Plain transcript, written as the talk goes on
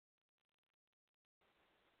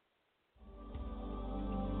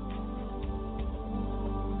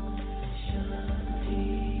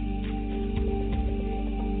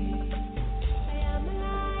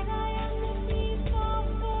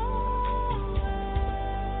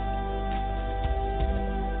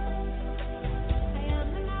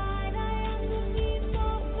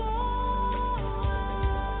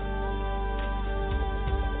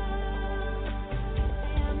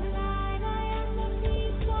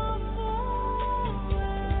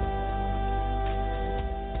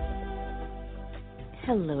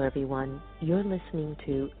Hello, everyone. You're listening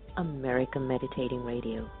to America Meditating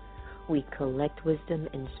Radio. We collect wisdom,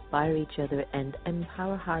 inspire each other, and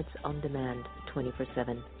empower hearts on demand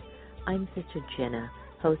 24/7. I'm Sister Jenna,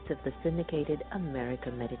 host of the syndicated America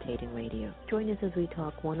Meditating Radio. Join us as we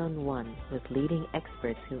talk one-on-one with leading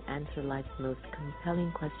experts who answer life's most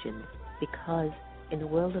compelling questions. Because in a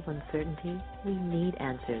world of uncertainty, we need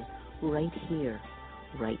answers right here,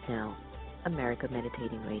 right now. America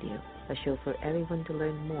Meditating Radio, a show for everyone to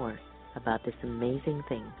learn more about this amazing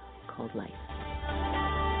thing called life.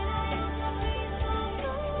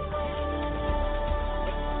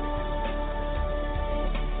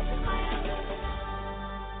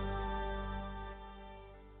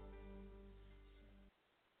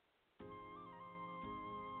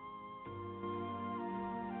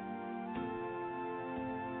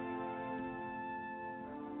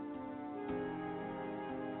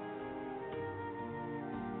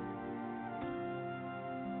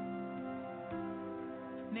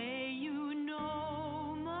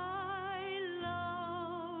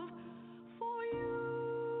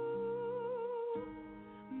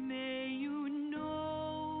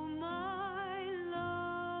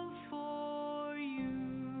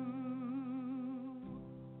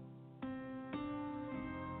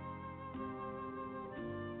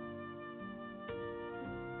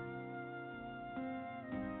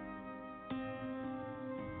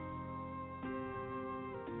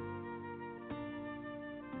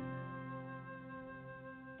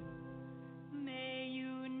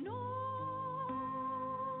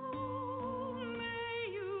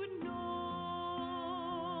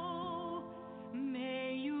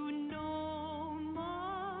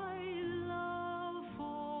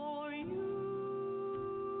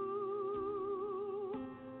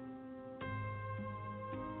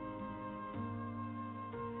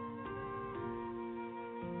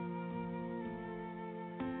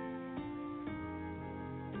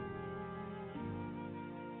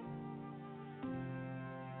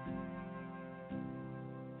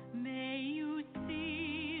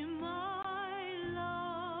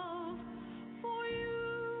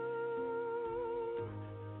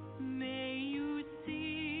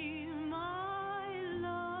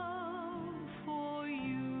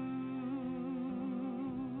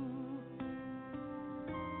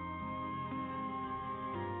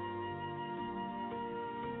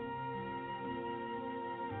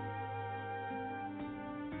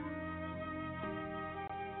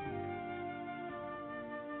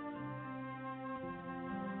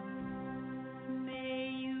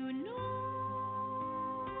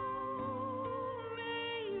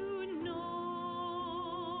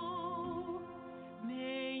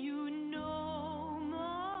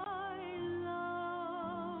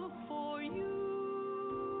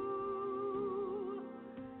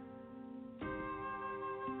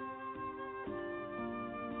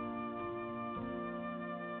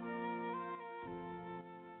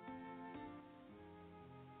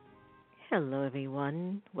 Hello,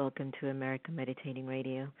 everyone. Welcome to America Meditating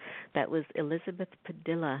Radio. That was Elizabeth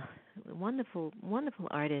Padilla, a wonderful, wonderful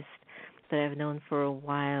artist that I've known for a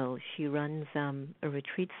while. She runs a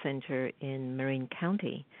retreat center in Marin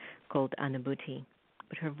County called Anabuti.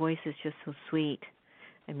 But her voice is just so sweet.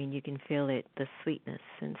 I mean, you can feel it, the sweetness.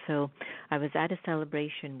 And so I was at a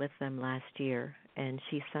celebration with them last year, and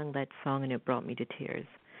she sung that song, and it brought me to tears.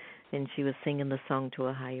 And she was singing the song to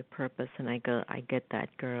a higher purpose, and I go, I get that,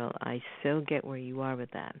 girl. I so get where you are with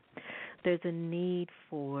that. There's a need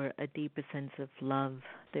for a deeper sense of love.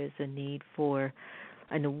 There's a need for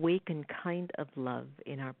an awakened kind of love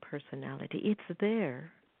in our personality. It's there.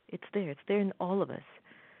 It's there. It's there in all of us.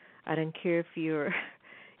 I don't care if you're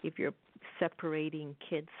separating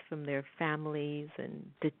kids from their families and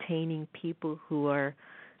detaining people who are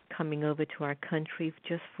coming over to our country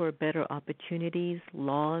just for better opportunities,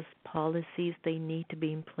 laws, policies, they need to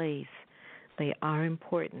be in place. They are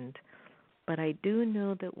important. But I do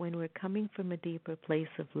know that when we're coming from a deeper place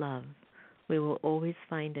of love, we will always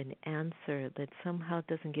find an answer that somehow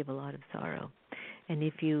doesn't give a lot of sorrow. And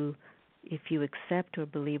if you accept or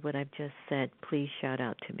believe what I've just said, please shout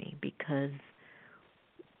out to me, because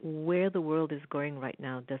where the world is going right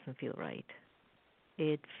now doesn't feel right.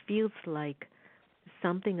 It feels like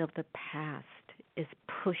something of the past is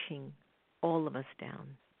pushing all of us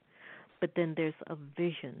down. But then there's a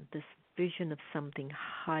vision, this vision of something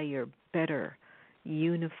higher, better,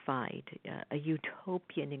 unified, a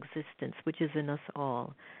utopian existence, which is in us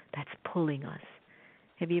all, that's pulling us.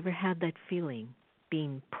 Have you ever had that feeling,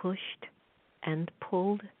 being pushed and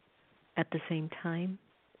pulled at the same time?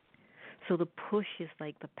 So the push is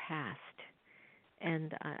like the past.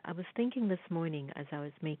 And I was thinking this morning as I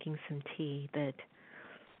was making some tea that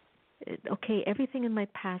Okay, everything in my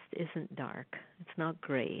past isn't dark. It's not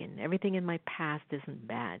gray, and everything in my past isn't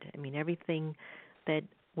bad. I mean, everything that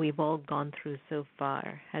we've all gone through so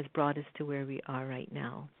far has brought us to where we are right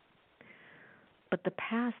now. But the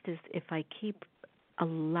past is if I keep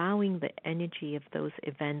allowing the energy of those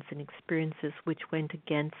events and experiences which went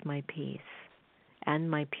against my peace and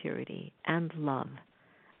my purity and love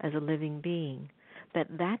as a living being,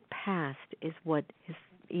 that past is what is,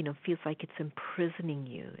 feels like it's imprisoning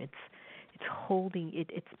you. It's holding it.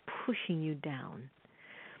 It's pushing you down.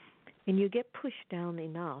 And you get pushed down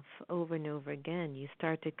enough over and over again, you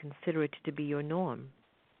start to consider it to be your norm.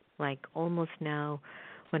 Like almost now,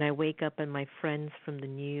 when I wake up and my friends from the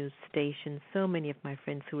news station, so many of my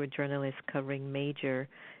friends who are journalists covering major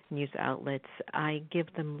news outlets, I give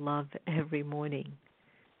them love every morning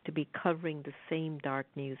to be covering the same dark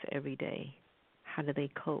news every day. How do they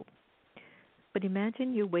cope? But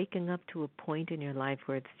imagine you're waking up to a point in your life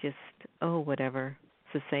where it's just, oh, whatever,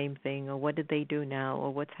 it's the same thing, or what did they do now, or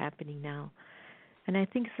what's happening now. And I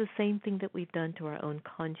think it's the same thing that we've done to our own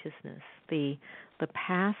consciousness. The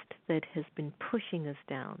past that has been pushing us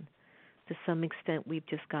down, to some extent we've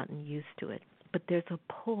just gotten used to it. But there's a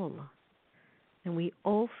pull, and we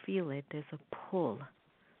all feel it. There's a pull,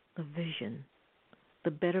 the vision,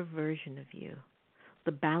 the better version of you,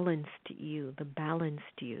 the balanced you, the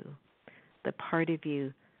part of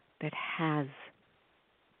you that has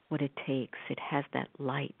what it takes. It has that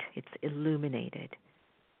light. It's illuminated.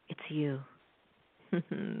 It's you.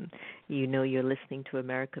 You know you're listening to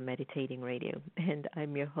America Meditating Radio, and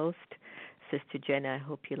I'm your host, Sister Jenna. I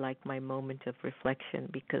hope you like my moment of reflection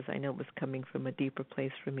because I know it was coming from a deeper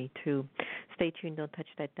place for me too. Stay tuned, don't touch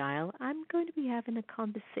that dial. I'm going to be having a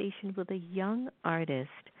conversation with a young artist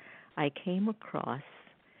I came across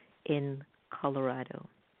in Colorado.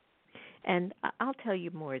 And I'll tell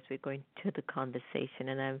you more as we're going to the conversation.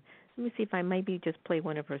 And let me see if I maybe just play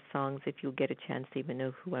one of her songs if you'll get a chance to even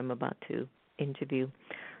know who I'm about to interview.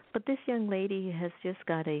 But this young lady has just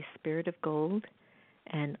got a spirit of gold,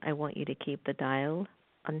 and I want you to keep the dial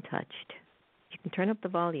untouched. You can turn up the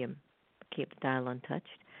volume, but keep the dial untouched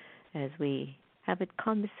as we have a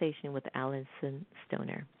conversation with Alyson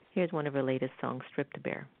Stoner. Here's one of her latest songs, Stripped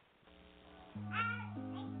Bare.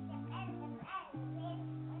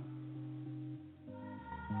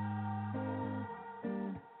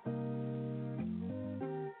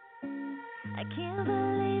 I can't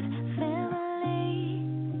believe family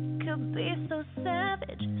could be so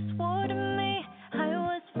savage. Swore to me I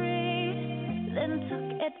was free, then took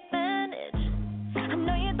advantage. I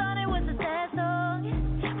know you thought it was a sad song,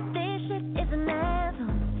 but this shit is an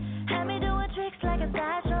anthem. Had me doing tricks like a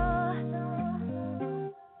sideshow.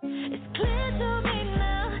 It's clear to me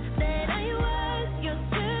now that I was your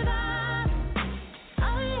survivor.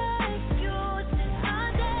 All your excuses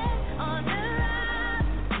are dead on arrival.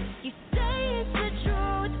 You say it's the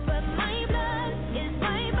truth, but my blood is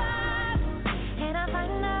my vibe. And I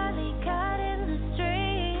finally got in the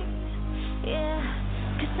streets, yeah.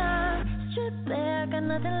 'Cause I'm stripped bare, got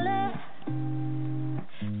nothing left.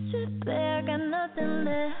 Stripped bare, got nothing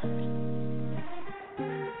left.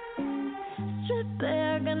 Stripped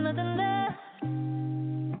bare, got nothing left.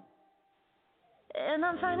 And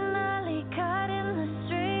I'm finally caught in the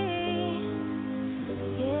streets,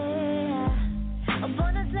 yeah. I'm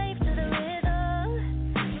born a slave to the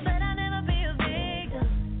rhythm, but I'll never be a victim.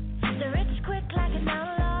 The rich quick like an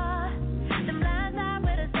outlaw, the blind eye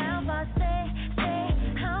with a sound bar. Say,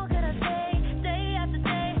 how could I day after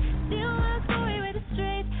day, steal my story with a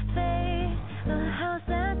straight face? How's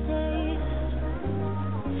that taste?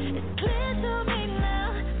 It's clear to me now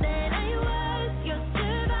that I was your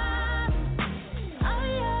survivor. All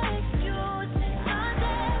your excuses are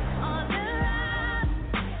dead on arrival.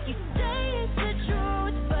 You say it's the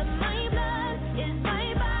truth, but my blood is my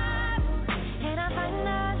vibe. And I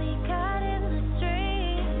finally got in the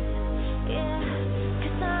streets, yeah.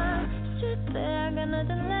 'Cause I'm stripped bare, got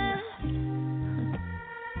nothing left.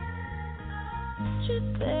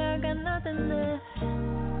 Stripped bare, got nothing left.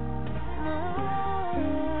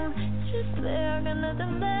 No, stripped bare, got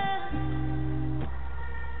nothing left.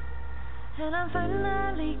 And I'm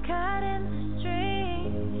finally caught in the streets.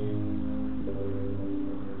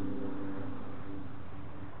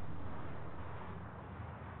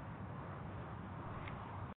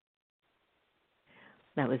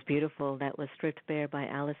 That was beautiful. That was Stripped Bare by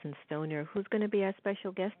Alyson Stoner, who's going to be our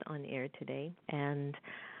special guest on air today. And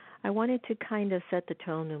I wanted to kind of set the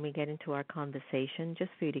tone when we get into our conversation,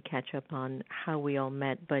 just for you to catch up on how we all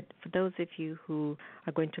met. But for those of you who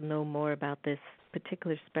are going to know more about this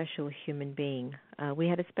particular special human being. We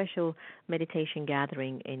had a special meditation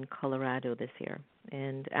gathering in Colorado this year,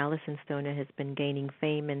 and Alyson Stoner has been gaining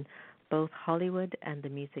fame in both Hollywood and the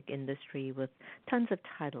music industry with tons of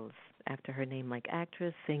titles after her name, like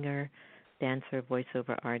actress, singer, dancer,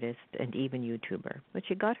 voiceover artist, and even YouTuber. But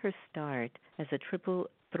she got her start as a triple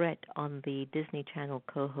threat on the Disney Channel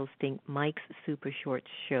co-hosting Mike's Super Short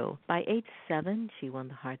show. By age 7, she won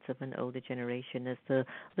the hearts of an older generation as the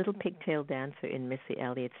little pigtail dancer in Missy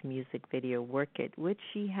Elliott's music video Work It, which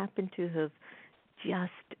she happened to have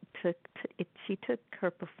just she took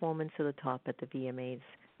her performance to the top at the VMAs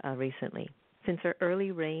recently. Since her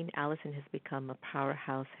early reign, Alyson has become a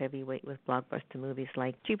powerhouse heavyweight with blockbuster movies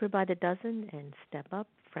like Cheaper by the Dozen and Step Up,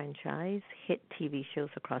 franchise, hit TV shows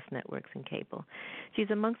across networks and cable.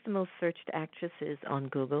 She's amongst the most searched actresses on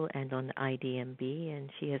Google and on IMDb,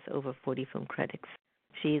 and she has over 40 film credits.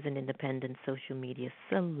 She is an independent social media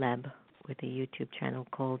celeb with a YouTube channel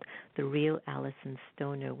called The Real Alyson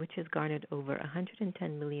Stoner, which has garnered over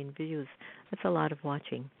 110 million views. That's a lot of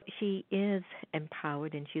watching. She is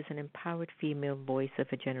empowered, and she's an empowered female voice of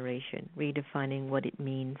a generation, redefining what it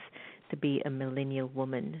means to be a millennial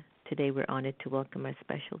woman. Today we're honored to welcome our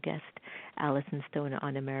special guest, Alyson Stoner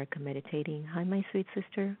on America Meditating. Hi, my sweet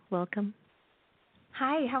sister. Welcome.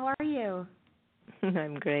 Hi, how are you?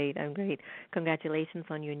 I'm great. Congratulations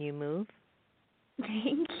on your new move.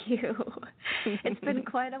 Thank you. It's been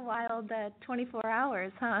quite a while, the 24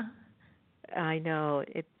 hours, huh? I know.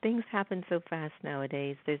 Things happen so fast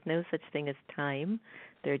nowadays. There's no such thing as time.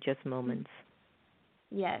 They're just moments.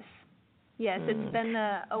 Yes. It's been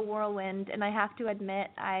a whirlwind, and I have to admit,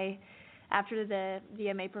 after the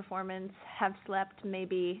VMA performance, have slept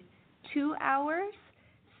maybe 2 hours,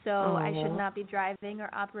 so I should not be driving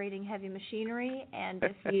or operating heavy machinery, and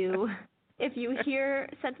if you hear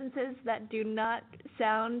sentences that do not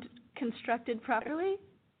sound constructed properly,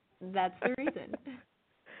 that's the reason.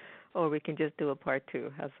 Or we can just do a part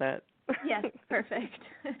 2. How's that? Yes, perfect.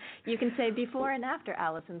 You can say before and after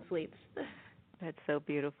Alyson sleeps. That's so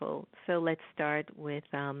beautiful. So let's start with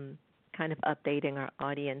kind of updating our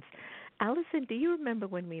audience. Alyson, do you remember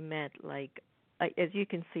when we met? As you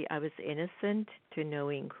can see, I was innocent to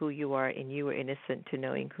knowing who you are, and you were innocent to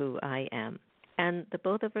knowing who I am. And the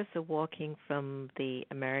both of us are walking from the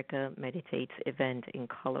America Meditates event in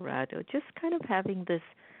Colorado, just kind of having this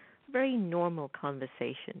very normal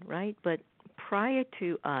conversation, right? But prior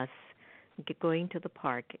to us going to the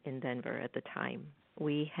park in Denver at the time,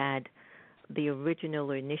 we had the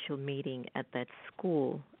original or initial meeting at that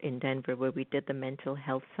school in Denver where we did the Mental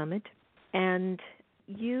Health Summit. And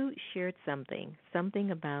you shared something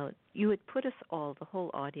about, you had put us all, the whole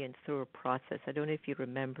audience, through a process. I don't know if you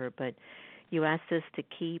remember, but you asked us to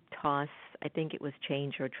keep, toss, I think it was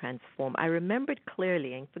change or transform. I remembered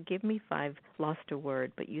clearly, and forgive me if I've lost a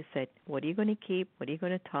word, but you said, what are you going to keep? What are you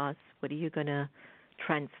going to toss? What are you going to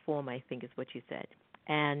transform, I think is what you said.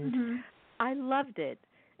 And I loved it.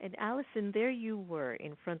 And Alyson, there you were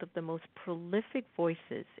in front of the most prolific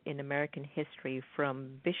voices in American history, from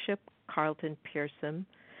Bishop Carlton Pearson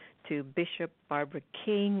to Bishop Barbara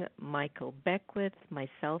King, Michael Beckwith,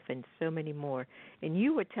 myself, and so many more. And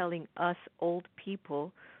you were telling us old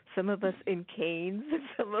people, some of us in canes, and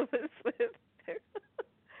some of us with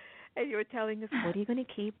and you were telling us, what are you going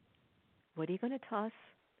to keep? What are you going to toss?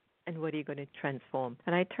 And what are you going to transform?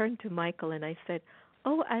 And I turned to Michael and I said,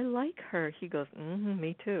 oh, I like her. He goes,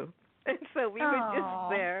 me too. And so we were just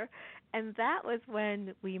there. And that was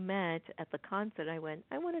when we met at the concert. I went,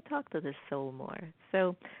 I want to talk to this soul more.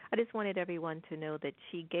 So I just wanted everyone to know that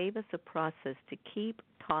she gave us a process to keep,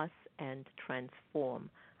 toss, and transform.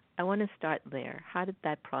 I want to start there. How did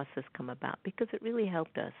that process come about? Because it really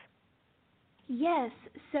helped us. Yes.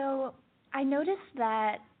 So I noticed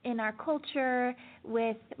that in our culture,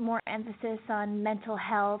 with more emphasis on mental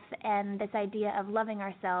health and this idea of loving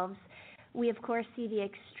ourselves, we of course see the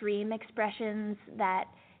extreme expressions that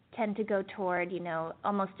tend to go toward,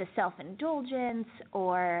 almost a self-indulgence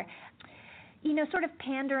or, sort of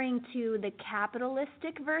pandering to the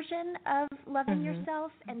capitalistic version of loving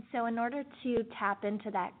yourself. And so in order to tap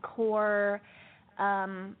into that core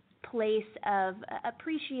place of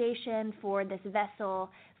appreciation for this vessel,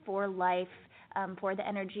 for life, for the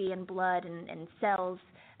energy and blood and cells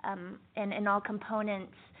and all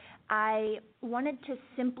components, I wanted to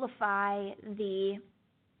simplify the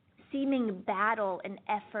seeming battle and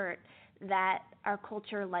effort that our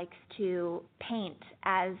culture likes to paint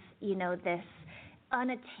as, this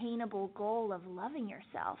unattainable goal of loving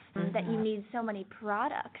yourself, that you need so many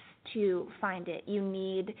products to find it. You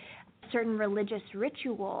need a certain religious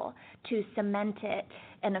ritual to cement it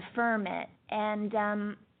and affirm it. And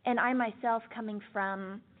And I myself, coming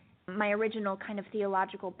from my original kind of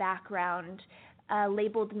theological background,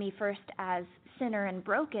 labeled me first as sinner and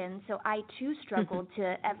broken, so I too struggled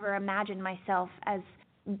to ever imagine myself as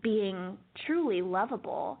being truly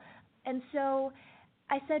lovable. And so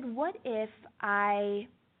I said, what if I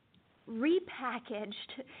repackaged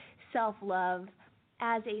self-love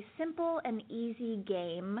as a simple and easy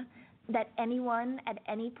game that anyone at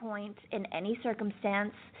any point in any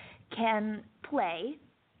circumstance can play,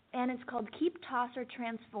 and it's called Keep, Toss, or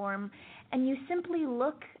Transform, and you simply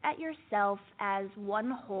look at yourself as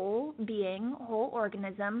one whole being, whole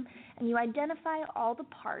organism, and you identify all the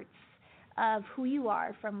parts of who you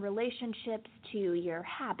are, from relationships to your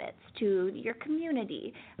habits, to your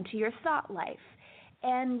community, to your thought life.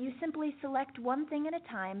 And you simply select one thing at a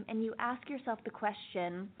time, and you ask yourself the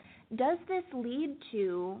question, does this lead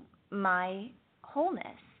to my wholeness?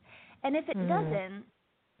 And if it doesn't,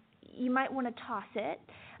 you might want to toss it,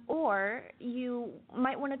 or you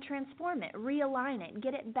might want to transform it, realign it,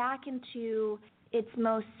 get it back into its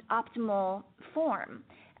most optimal form,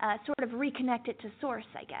 sort of reconnect it to source,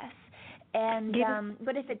 I guess. And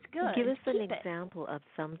but if it's good, give us an keep it. example of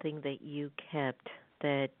something that you kept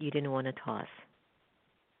that you didn't want to toss.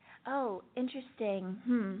 Oh,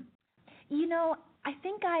 interesting. You know, I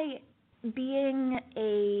think being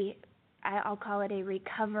I'll call it a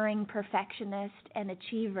recovering perfectionist and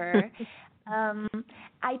achiever,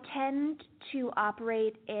 I tend to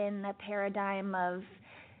operate in a paradigm of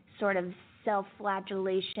sort of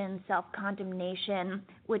self-flagellation, self-condemnation,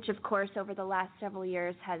 which of course over the last several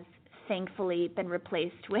years has thankfully been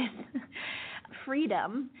replaced with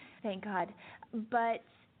freedom, thank God. But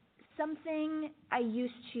something I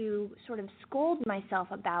used to sort of scold myself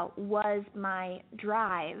about was my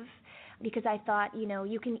drive, because I thought,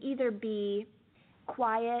 you can either be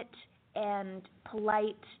quiet and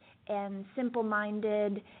polite and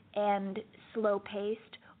simple-minded and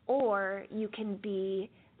slow-paced, or you can be,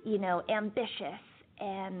 ambitious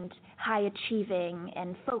and high-achieving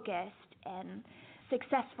and focused and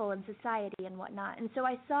successful in society and whatnot. And so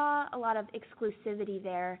I saw a lot of exclusivity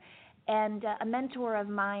there. And a mentor of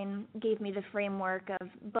mine gave me the framework of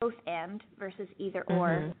both and versus either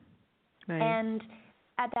or. Right. And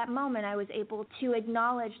at that moment, I was able to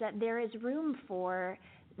acknowledge that there is room for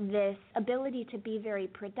this ability to be very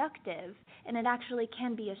productive, and it actually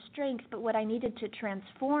can be a strength, but what I needed to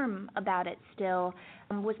transform about it still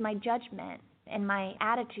was my judgment and my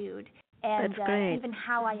attitude, and even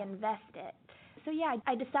how I invest it. So yeah,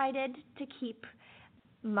 I decided to keep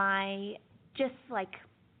my just like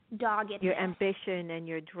doggedness. Your ambition and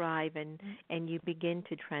your drive, and you begin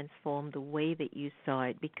to transform the way that you saw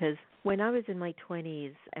it. Because when I was in my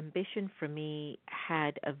 20s, ambition for me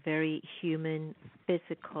had a very human,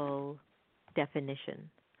 physical definition.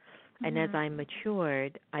 And as I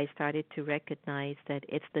matured, I started to recognize that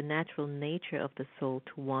it's the natural nature of the soul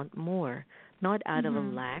to want more, not out of a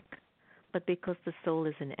lack, but because the soul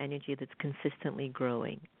is an energy that's consistently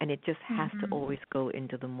growing, and it just has to always go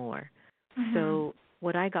into the more. So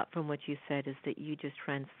what I got from what you said is that you just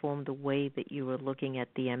transformed the way that you were looking at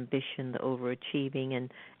the ambition, the overachieving,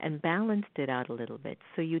 and balanced it out a little bit.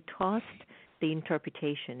 So you tossed the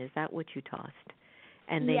interpretation. Is that what you tossed?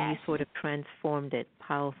 And then you sort of transformed it.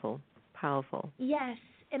 Powerful. Yes,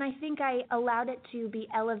 and I think I allowed it to be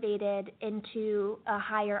elevated into a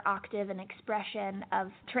higher octave and expression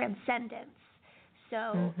of transcendence.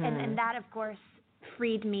 So, and that, of course,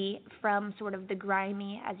 freed me from sort of the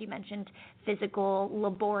grimy, as you mentioned, physical,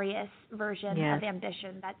 laborious version of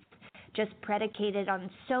ambition that's just predicated on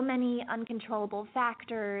so many uncontrollable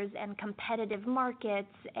factors and competitive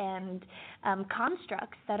markets and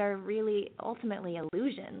constructs that are really ultimately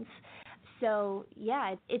illusions. So,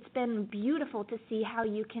 yeah, it's been beautiful to see how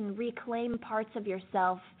you can reclaim parts of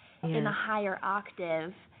yourself in a higher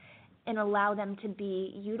octave and allow them to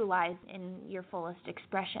be utilized in your fullest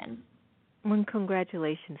expression. Well,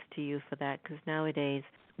 congratulations to you for that, because nowadays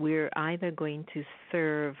we're either going to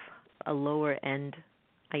serve a lower end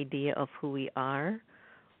idea of who we are,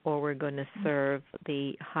 or we're going to serve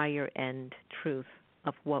the higher end truth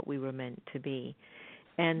of what we were meant to be.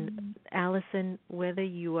 And Alyson, whether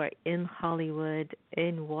you are in Hollywood,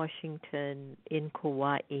 in Washington, in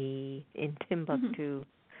Kauai, in Timbuktu,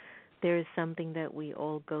 there is something that we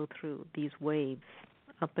all go through, these waves,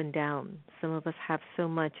 up and down. Some of us have so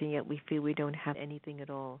much, and yet we feel we don't have anything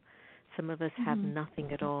at all. Some of us have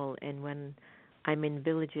nothing at all. And when I'm in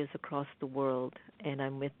villages across the world, and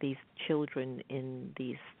I'm with these children in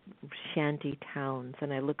these shanty towns,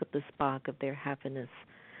 and I look at the spark of their happiness,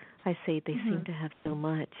 I say they seem to have so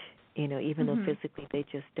much, even though Mhm. physically they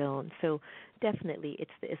just don't. So definitely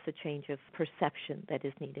it's a change of perception that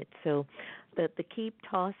is needed. So the keep,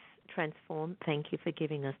 toss, transform, thank you for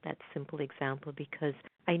giving us that simple example, because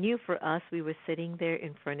I knew for us, we were sitting there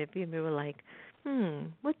in front of you and we were like,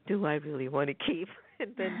 what do I really want to keep?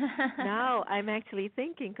 And then now I'm actually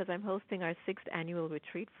thinking, because I'm hosting our 6th annual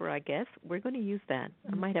retreat for our guests, we're going to use that.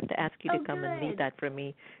 I might have to ask you to Oh, come and lead good. that for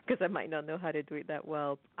me, because I might not know how to do it that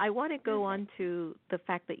well. I want to go Perfect. on to the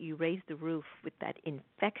fact that you raised the roof with that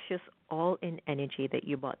infectious, all-in energy that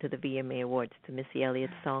you brought to the VMA Awards, to Missy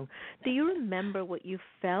Elliott's song. Do you remember what you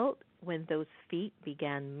felt when those feet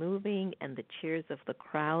began moving and the cheers of the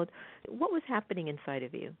crowd? What was happening inside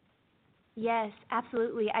of you? Yes,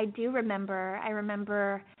 absolutely. I do remember. I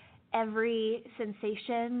remember every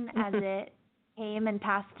sensation as it came and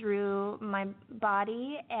passed through my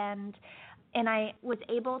body, and I was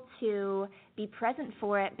able to be present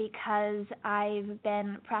for it because I've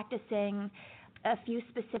been practicing a few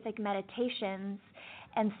specific meditations.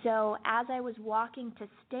 And so as I was walking to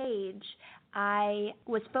stage, I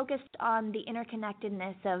was focused on the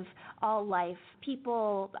interconnectedness of all life,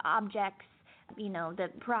 people, objects, the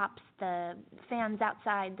props, the fans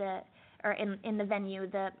outside, or in the venue,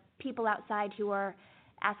 the people outside who are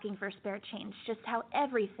asking for spare change, just how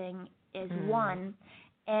everything is one.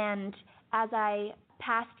 And as I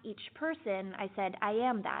passed each person, I said, I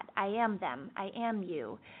am that, I am them, I am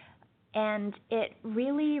you. And it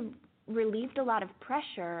really relieved a lot of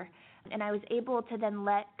pressure, and I was able to then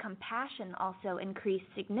let compassion also increase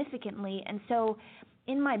significantly. And so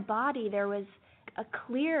in my body there was a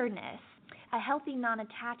clearness, a healthy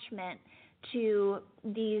non-attachment to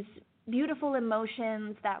these beautiful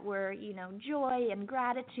emotions that were, joy and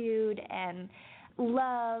gratitude and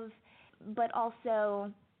love, but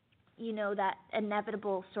also, that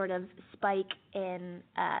inevitable sort of spike in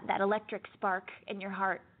that electric spark in your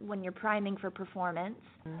heart when you're priming for performance.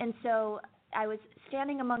 And so I was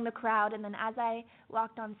standing among the crowd, and then as I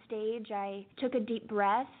walked on stage, I took a deep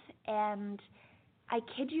breath, and I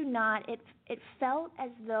kid you not, it felt as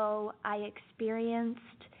though I experienced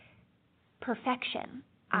perfection.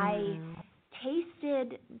 I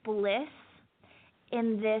tasted bliss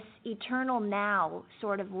in this eternal now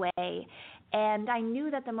sort of way. And I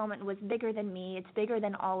knew that the moment was bigger than me. It's bigger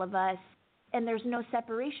than all of us. And there's no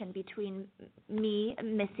separation between me,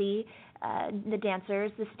 Missy, the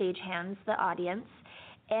dancers, the stagehands, the audience,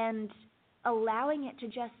 and allowing it to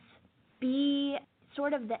just be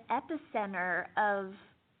sort of the epicenter of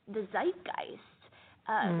the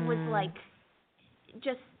zeitgeist was like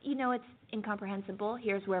just, it's incomprehensible.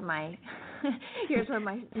 Here's where my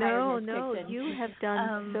tiredness No, kicks in. you have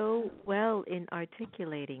done so well in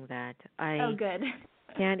articulating that. Oh, I good.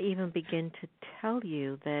 can't even begin to tell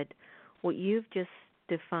you that what you've just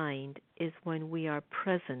defined is when we are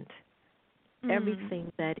present.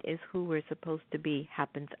 Everything that is who we're supposed to be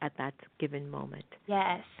happens at that given moment.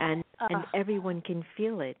 Yes. And everyone can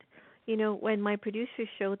feel it. When my producers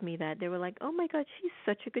showed me that, they were like, "Oh my God, she's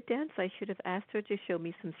such a good dancer. I should have asked her to show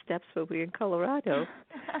me some steps when we were in Colorado."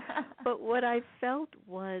 But what I felt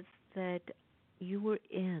was that you were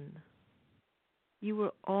in. You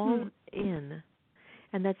were all in.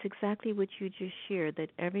 And that's exactly what you just shared, that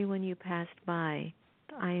everyone you passed by,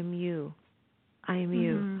 I am you. I am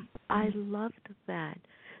you. I loved that.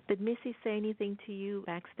 Did Missy say anything to you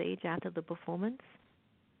backstage after the performance?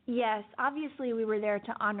 Yes, obviously we were there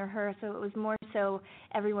to honor her, so it was more so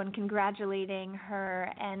everyone congratulating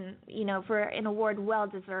her, and for an award well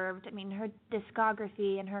deserved. I mean, her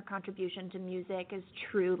discography and her contribution to music is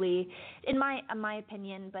truly, in my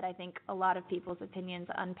opinion, but I think a lot of people's opinions,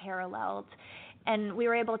 unparalleled. And we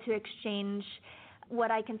were able to exchange what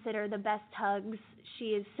I consider the best hugs. She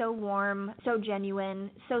is so warm, so genuine,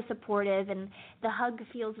 so supportive, and the hug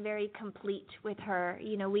feels very complete with her.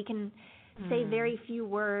 We can say very few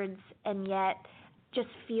words and yet just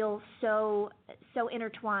feel so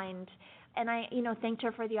intertwined. And I thanked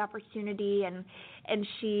her for the opportunity, and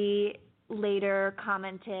she later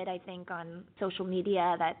commented, I think on social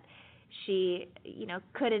media, that she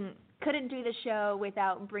couldn't do the show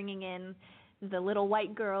without bringing in the little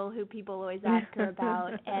white girl who people always ask her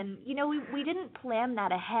about. And we didn't plan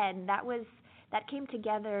that ahead. That came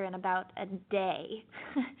together in about a day.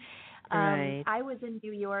 Right. I was in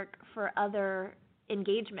New York for other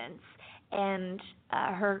engagements, and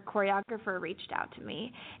her choreographer reached out to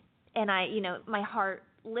me, and my heart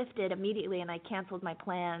lifted immediately, and I canceled my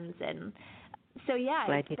plans. And so yeah,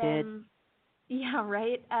 Glad you did. Yeah,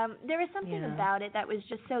 right. There was something about it that was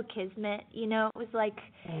just so kismet. It was like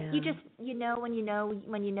you just when you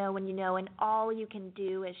know, and all you can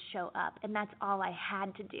do is show up, and that's all I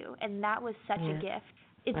had to do, and that was such a gift.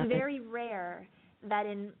 it's Love it. very rare that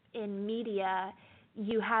in media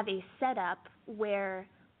you have a setup where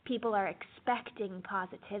people are expecting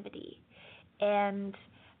positivity. And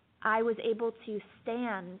I was able to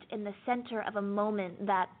stand in the center of a moment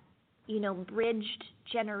that, bridged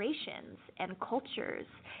generations and cultures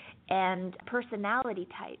and personality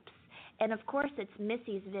types. And of course, it's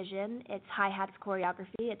Missy's vision, it's Hi-Hat's choreography,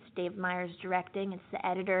 it's Dave Meyer's directing, it's the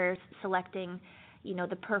editors selecting,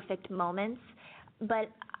 the perfect moments. But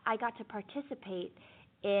I got to participate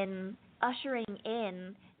in ushering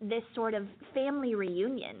in this sort of family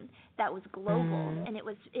reunion that was global, and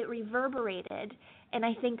it reverberated. And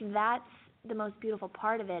I think that's the most beautiful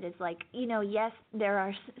part of it is like, yes, there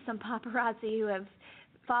are some paparazzi who have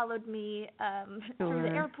followed me through the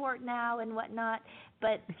airport now and whatnot,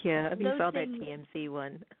 but Yeah, I those saw things, that TMC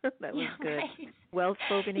one. That was good. right. Well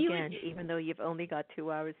spoken You again, even though you've only got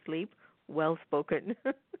 2 hours sleep. Well spoken.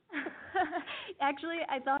 Actually,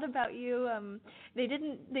 I thought about you. They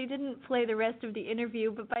didn't play the rest of the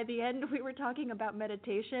interview, but by the end we were talking about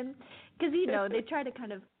meditation because they try to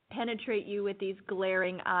kind of penetrate you with these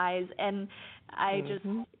glaring eyes, and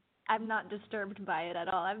I'm not disturbed by it at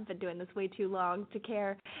all. I've been doing this way too long to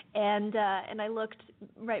care. And I looked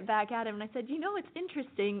right back at him and I said, what's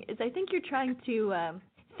interesting is I think you're trying to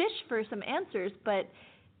fish for some answers, but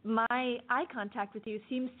my eye contact with you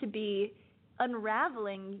seems to be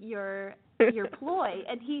unraveling your ploy.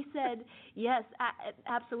 And he said, yes,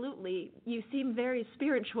 absolutely. You seem very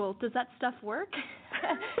spiritual. Does that stuff work?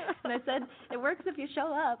 And I said, it works if you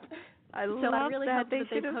show up. I so love I really that. hope They that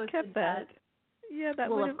should they have posted kept that. Yeah, that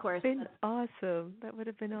would of have course, been awesome. That would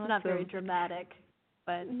have been awesome. It's not very dramatic,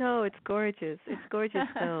 but No, it's gorgeous. It's gorgeous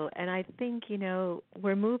though. And I think,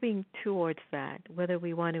 we're moving towards that, whether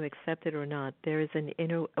we want to accept it or not. There is an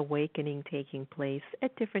inner awakening taking place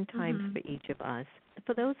at different times for each of us.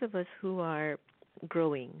 For those of us who are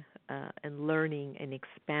growing and learning and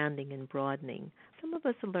expanding and broadening, some of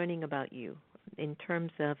us are learning about you in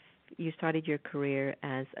terms of you started your career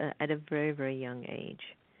at a very, very young age.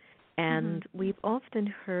 And we've often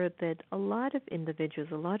heard that a lot of individuals,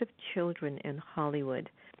 a lot of children in Hollywood,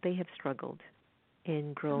 they have struggled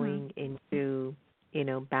in growing into,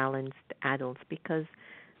 balanced adults because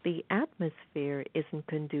the atmosphere isn't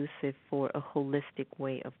conducive for a holistic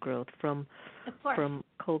way of growth. From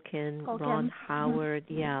Culkin, Ron Howard,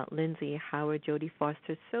 Lindsay Howard, Jodie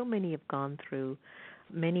Foster, so many have gone through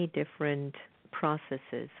many different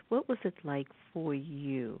processes. What was it like for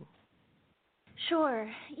you? Sure.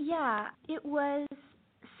 Yeah, it was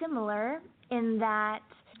similar in that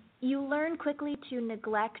you learn quickly to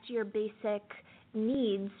neglect your basic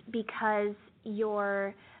needs because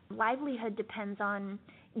your livelihood depends on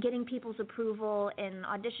getting people's approval in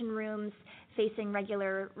audition rooms, facing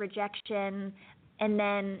regular rejection, and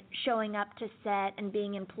then showing up to set and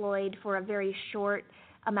being employed for a very short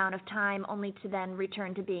amount of time only to then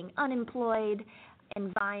return to being unemployed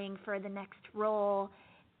and vying for the next role.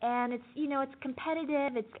 And it's it's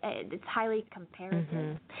competitive. It's highly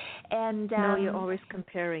comparative. And no, you're always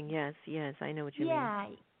comparing. Yes, I know what you mean. Yeah,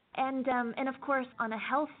 and of course, on a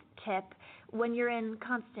health tip, when you're in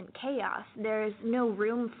constant chaos, there's no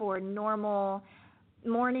room for normal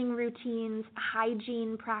morning routines,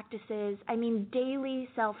 hygiene practices. I mean, daily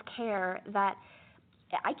self-care. That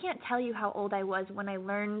I can't tell you how old I was when I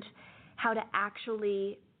learned how to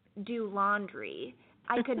actually do laundry.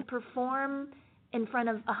 I could perform in front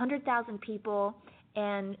of 100,000 people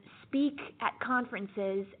and speak at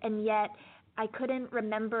conferences, and yet I couldn't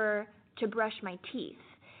remember to brush my teeth.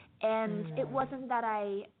 And it wasn't that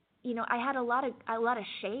I had a lot of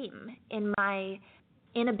shame in my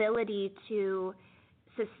inability to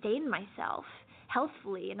sustain myself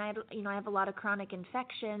healthfully, and I have a lot of chronic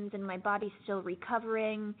infections, and my body's still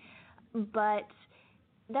recovering, but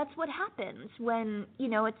that's what happens when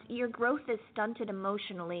your growth is stunted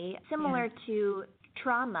emotionally. Similar to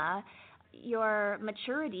trauma, your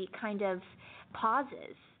maturity kind of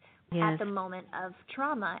pauses at the moment of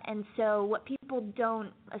trauma. And so what people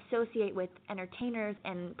don't associate with entertainers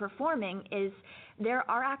and performing is there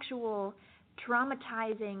are actual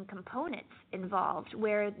traumatizing components involved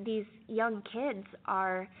where these young kids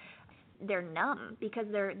they're numb because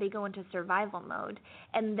they go into survival mode,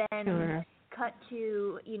 and then cut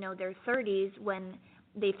to their 30s when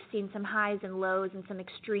they've seen some highs and lows and some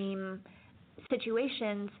extreme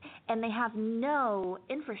situations, and they have no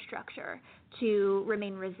infrastructure to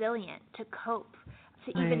remain resilient, to cope,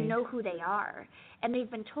 to even know who they are. And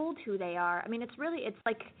they've been told who they are. I mean,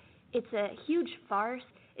 it's a huge farce.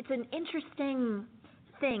 It's an interesting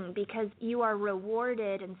thing because you are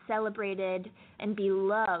rewarded and celebrated and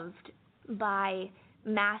beloved by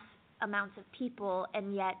mass amounts of people,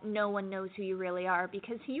 and yet no one knows who you really are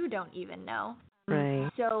because you don't even know. Right.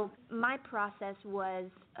 So my process was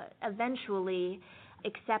eventually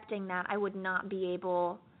accepting that I would not be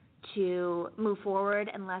able to move forward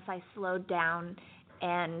unless I slowed down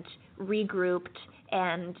and regrouped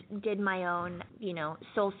and did my own,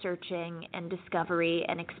 soul searching and discovery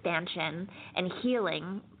and expansion and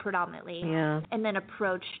healing predominantly, Yeah. and then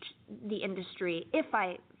approached the industry, if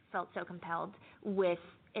I felt so compelled, with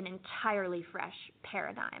an entirely fresh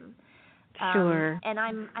paradigm. Sure. And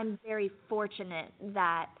I'm very fortunate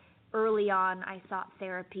that early on I sought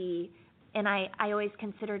therapy, and I always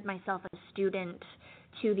considered myself a student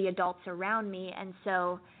to the adults around me, and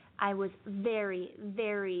so I was very,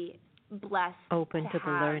 very blessed Open to the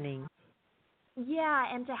have, learning.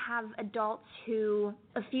 yeah, and to have adults who,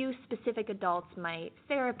 a few specific adults, my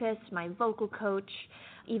therapist, my vocal coach,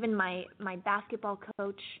 even my basketball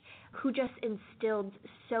coach, who just instilled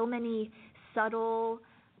so many subtle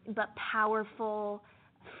but powerful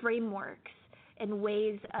frameworks and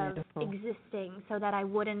ways of Beautiful. existing, so that I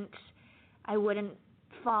wouldn't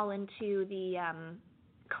fall into the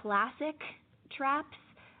classic traps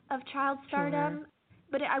of child stardom. Sure.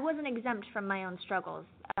 But I wasn't exempt from my own struggles,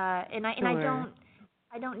 and I Sure.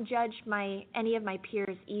 don't judge any of my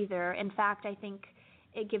peers either. In fact, I think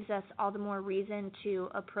it gives us all the more reason to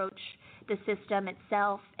approach the system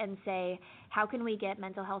itself and say, how can we get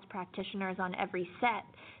mental health practitioners on every set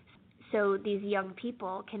so these young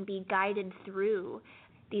people can be guided through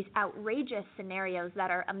these outrageous scenarios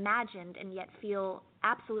that are imagined and yet feel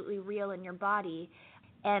absolutely real in your body,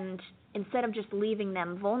 and instead of just leaving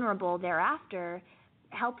them vulnerable thereafter,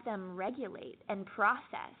 help them regulate and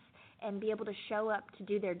process and be able to show up to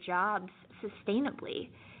do their jobs sustainably.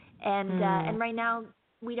 And right now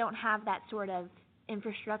we don't have that sort of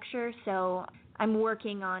infrastructure, so I'm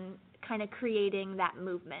working on kind of creating that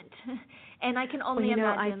movement. And I can only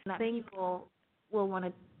imagine that people will want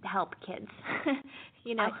to help kids.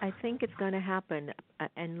 I think it's going to happen.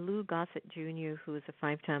 And Lou Gossett Jr., who is a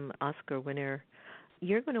 5-time Oscar winner,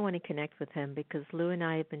 you're going to want to connect with him, because Lou and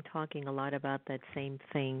I have been talking a lot about that same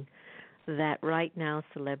thing, that right now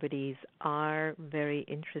celebrities are very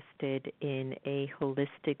interested in a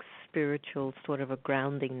holistic, spiritual sort of a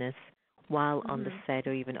groundingness while on the set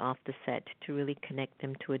or even off the set, to really connect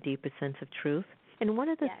them to a deeper sense of truth. And one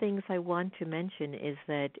of the things I want to mention is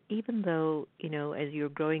that even though, as you're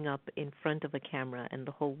growing up in front of a camera and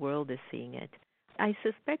the whole world is seeing it, I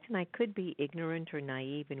suspect, and I could be ignorant or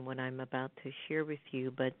naive in what I'm about to share with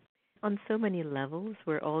you, but on so many levels,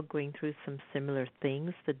 we're all going through some similar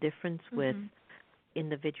things. The difference with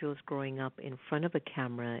individuals growing up in front of a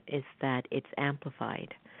camera is that it's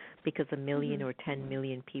amplified, because 1 million or 10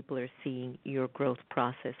 million people are seeing your growth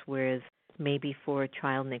process, whereas maybe for a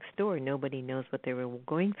child next door, nobody knows what they were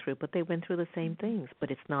going through, but they went through the same things,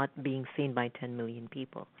 but it's not being seen by 10 million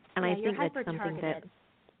people. And I think that's something that,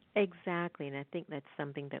 exactly, and I think that's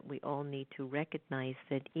something that we all need to recognize,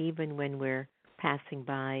 that even when we're passing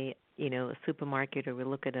by, a supermarket, or we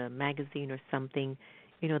look at a magazine or something,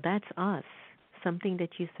 that's us. Something that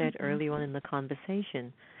you said early on in the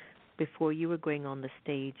conversation, before you were going on the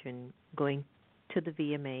stage and going to the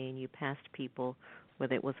VMA and you passed people,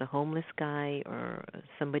 whether it was a homeless guy or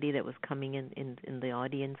somebody that was coming in the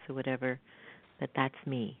audience or whatever, that's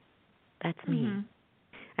me. That's me.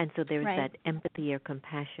 And so there's that empathy or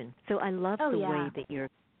compassion. So I love the way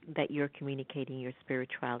that you're communicating your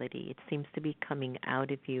spirituality. It seems to be coming out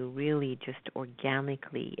of you really just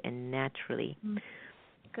organically and naturally.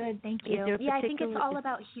 Good, thank you. Yeah, I think it's all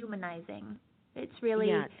about humanizing. It's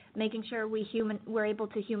really making sure we're able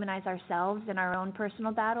to humanize ourselves in our own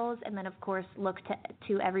personal battles, and then of course look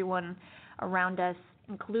to everyone around us,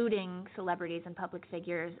 including celebrities and public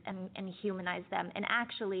figures, and humanize them. And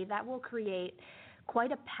actually that will create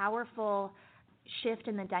quite a powerful shift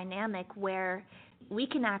in the dynamic, where we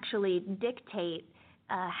can actually dictate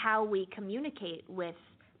how we communicate with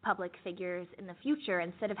public figures in the future.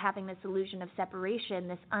 Instead of having this illusion of separation,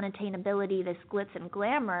 this unattainability, this glitz and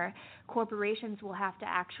glamour, corporations will have to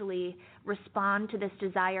actually respond to this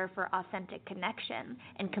desire for authentic connection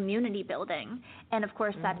and community building. And of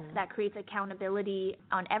course that creates accountability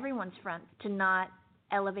on everyone's front, to not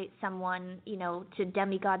elevate someone, to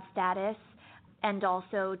demigod status, and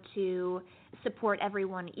also to support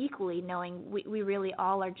everyone equally, knowing we really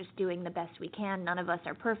all are just doing the best we can. None of us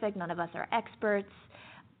are perfect, none of us are experts.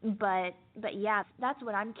 But yeah, that's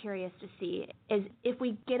what I'm curious to see, is if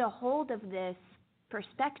we get a hold of this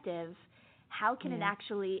perspective, how can it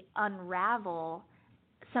actually unravel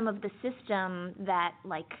some of the system that,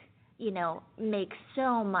 makes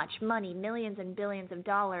so much money, millions and billions of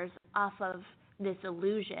dollars, off of this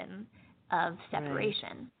illusion of Right.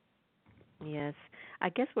 separation. Yes. I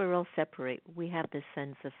guess we're all separate. We have this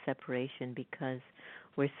sense of separation because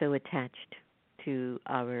we're so attached to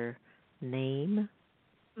our name,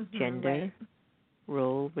 Right. gender,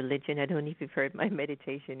 role, religion. I don't know if you've heard my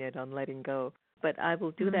meditation yet on letting go, but I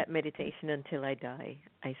will do Mhm. that meditation until I die,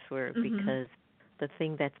 I swear, Mhm. because the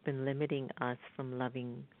thing that's been limiting us from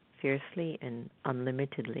loving fiercely and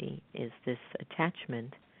unlimitedly is this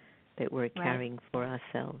attachment that we're Right. carrying for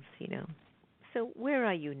ourselves. So, where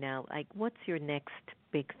are you now? Like, what's your next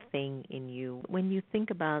big thing in you? When you think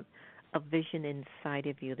about a vision inside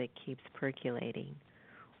of you that keeps percolating,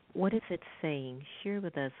 what is it saying? Share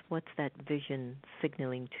with us what's that vision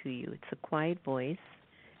signaling to you. It's a quiet voice,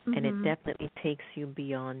 and it Mhm. definitely takes you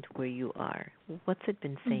beyond where you are. What's it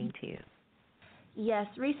been Mhm. saying to you?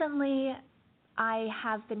 Yes, recently I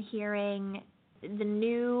have been hearing the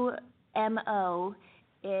new MO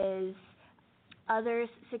is others'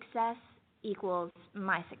 success equals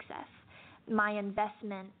my success. My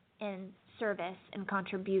investment in service and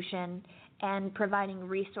contribution and providing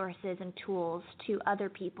resources and tools to other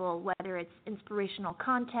people, whether it's inspirational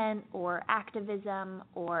content or activism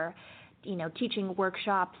or teaching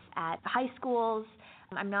workshops at high schools.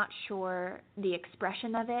 I'm not sure the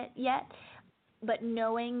expression of it yet, but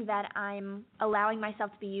knowing that I'm allowing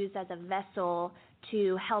myself to be used as a vessel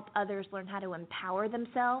to help others learn how to empower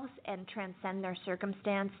themselves and transcend their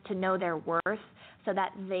circumstance to know their worth so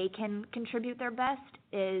that they can contribute their best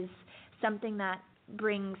is something that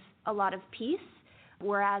brings a lot of peace.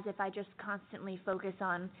 Whereas if I just constantly focus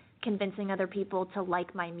on convincing other people to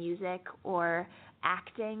like my music or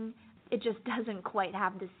acting, it just doesn't quite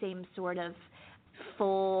have the same sort of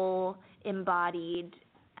full, embodied,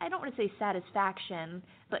 I don't want to say satisfaction,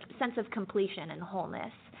 but sense of completion and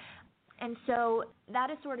wholeness. And so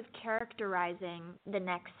that is sort of characterizing the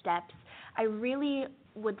next steps. I really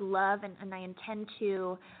would love, and I intend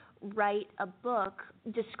to write a book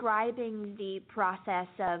describing the process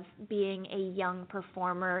of being a young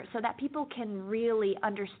performer so that people can really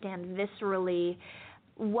understand viscerally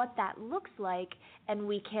what that looks like, and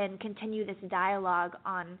we can continue this dialogue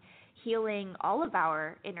on healing all of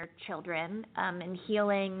our inner children, and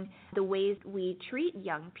healing the ways we treat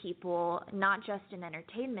young people, not just in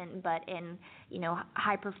entertainment, but in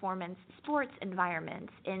high performance sports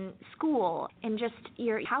environments, in school, in just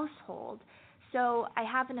your household. So I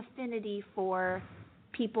have an affinity for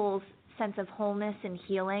people's sense of wholeness and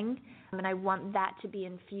healing, and I want that to be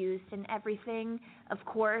infused in everything. Of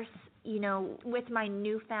course, with my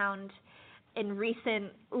newfound and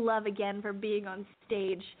recent love again for being on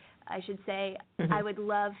stage, I should say, I would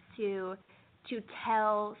love to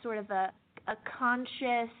tell sort of a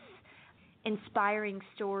conscious, inspiring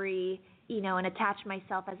story, and attach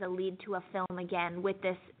myself as a lead to a film again with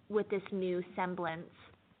this new semblance.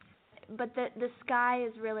 But the sky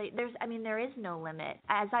is really there is no limit.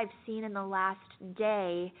 As I've seen in the last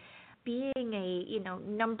day, being a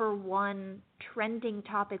number one trending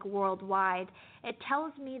topic worldwide, it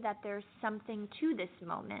tells me that there's something to this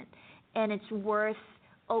moment, and it's worth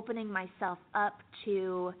opening myself up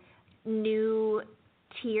to new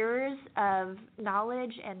tiers of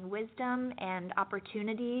knowledge and wisdom and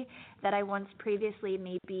opportunity that I once previously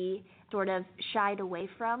maybe sort of shied away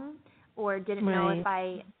from or didn't know if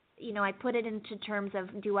Right. I put it into terms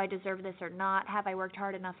of, do I deserve this or not? Have I worked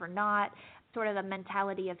hard enough or not? Sort of a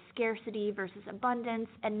mentality of scarcity versus abundance.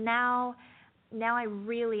 And now I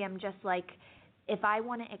really am just like, if I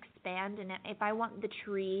want to expand and if I want the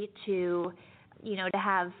tree to, to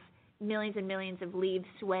have millions and millions of leaves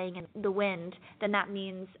swaying in the wind, then that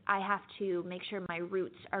means I have to make sure my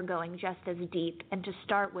roots are going just as deep, and to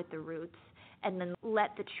start with the roots and then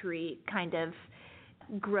let the tree kind of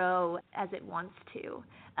grow as it wants to.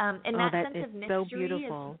 And Oh, that that sense is of so mystery is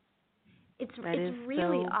beautiful. That it's is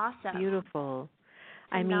really so awesome beautiful.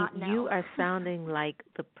 to I mean, not you know. are sounding like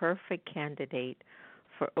the perfect candidate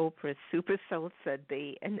for Oprah's Super Soul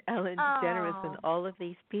Sunday and Ellen DeGeneres and Oh, all of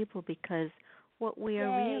these people, because what we are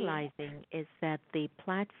yay. realizing is that the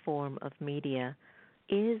platform of media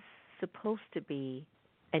is supposed to be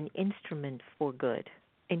an instrument for good.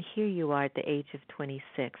 And here you are at the age of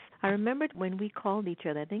 26. I remembered when we called each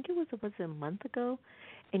other, I think it was a month ago,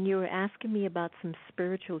 and you were asking me about some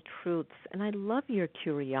spiritual truths, and I love your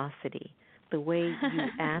curiosity, the way you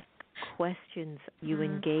ask questions, you Mhm.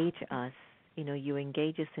 engage us. You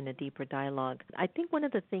engage us in a deeper dialogue. I think one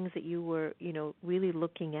of the things that you were, really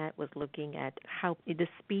looking at was looking at how the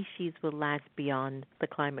species will last beyond the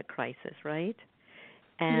climate crisis, right?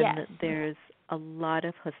 Yes. And there's a lot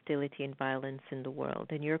of hostility and violence in the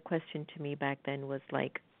world. And your question to me back then was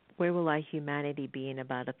like, where will our humanity be in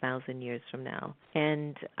about 1,000 years from now?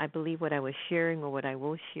 And I believe what I was sharing, or what I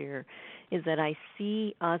will share, is that I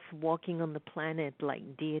see us walking on the planet like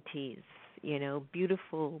deities,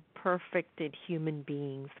 beautiful, perfected human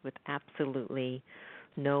beings with absolutely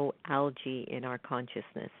no algae in our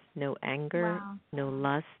consciousness, no anger, Wow. no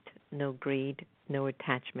lust, no greed, no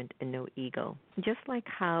attachment, and no ego. Just like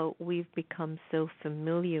how we've become so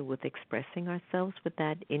familiar with expressing ourselves with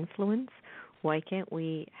that influence, why can't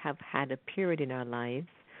we have had a period in our lives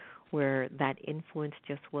where that influence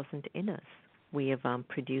just wasn't in us? We have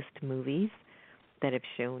produced movies that have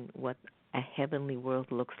shown what a heavenly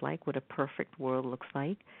world looks like, what a perfect world looks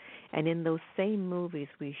like. And in those same movies,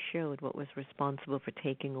 we showed what was responsible for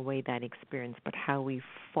taking away that experience, but how we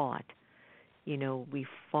fought. We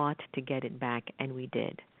fought to get it back, and we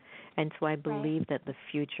did. And so I believe that the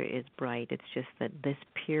future is bright. It's just that this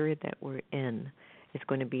period that we're in is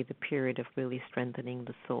going to be the period of really strengthening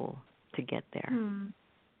the soul to get there.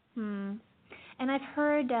 And I've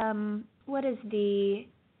heard,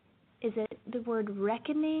 is it the word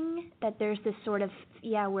reckoning? That there's this sort of,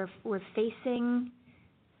 we're facing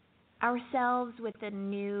ourselves with a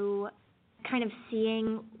new kind of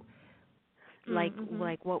seeing. Like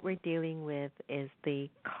what we're dealing with is the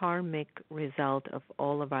karmic result of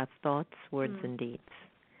all of our thoughts, words, and deeds.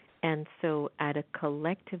 And so at a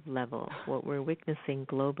collective level, what we're witnessing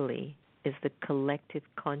globally is the collective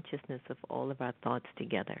consciousness of all of our thoughts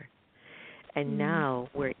together. And now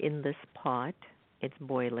we're in this pot, it's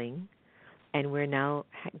boiling, and we're now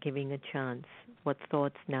giving a chance. What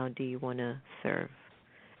thoughts now do you want to serve?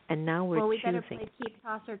 And now we're choosing. Well, we better play keep,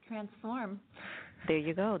 toss, or transform. There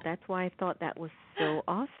you go. That's why I thought that was so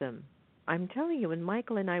awesome. I'm telling you, when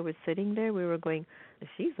Michael and I were sitting there, we were going,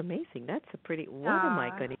 she's amazing. That's a pretty, what am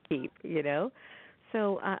I going to keep,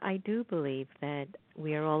 So I do believe that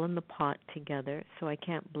we are all in the pot together, so I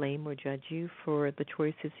can't blame or judge you for the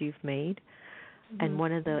choices you've made. And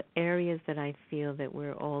one of the areas that I feel that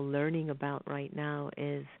we're all learning about right now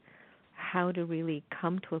is how to really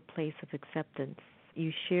come to a place of acceptance.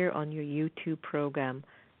 You share on your YouTube program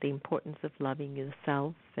the importance of loving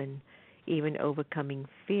yourself and even overcoming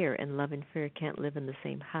fear, and love and fear can't live in the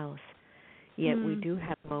same house. Yet we do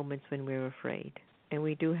have moments when we're afraid, and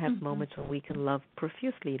we do have moments when we can love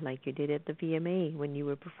profusely, like you did at the VMA when you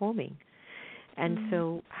were performing. And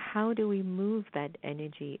so how do we move that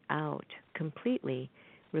energy out completely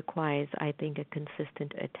requires, I think, a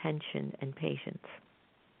consistent attention and patience.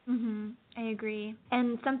 I agree.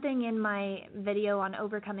 And something in my video on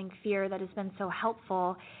overcoming fear that has been so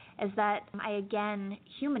helpful is that I again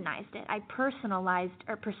humanized it. I personalized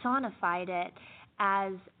or personified it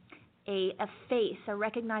as a face, a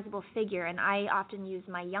recognizable figure. And I often use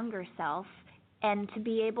my younger self, and to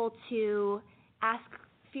be able to ask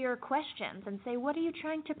fear questions and say, what are you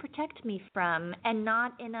trying to protect me from? And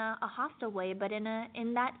not in a hostile way, but in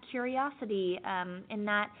that curiosity, in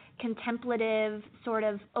that contemplative sort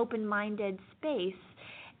of open-minded space.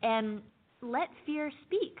 And let fear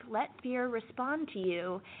speak. Let fear respond to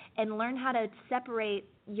you, and learn how to separate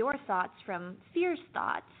your thoughts from fear's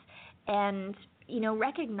thoughts. And,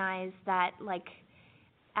 recognize that,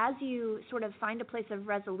 as you sort of find a place of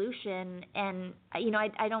resolution, and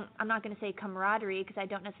I'm not going to say camaraderie, because I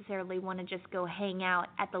don't necessarily want to just go hang out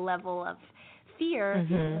at the level of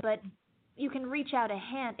fear, but you can reach out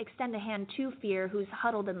extend a hand to fear, who's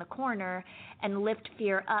huddled in the corner, and lift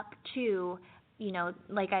fear up to,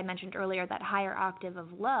 like I mentioned earlier, that higher octave of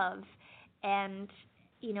love, and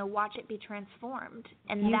watch it be transformed.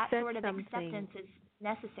 And that sort of acceptance is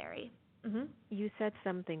necessary. You said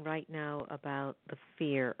something right now about the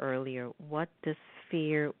fear earlier. What does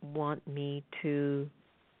fear want me to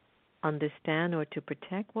understand or to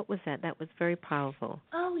protect? What was that? That was very powerful.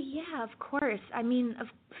 Oh, yeah, of course. I mean,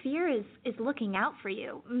 fear is looking out for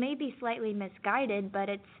you. Maybe slightly misguided, but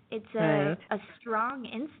it's a strong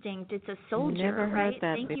instinct. It's a soldier, Never heard right?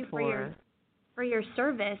 that Thank before. you for your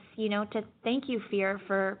service, to thank you, fear,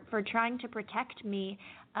 for trying to protect me.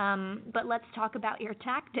 But let's talk about your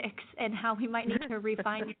tactics and how we might need to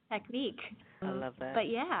refine your technique. I love that. But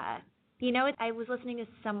yeah, I was listening to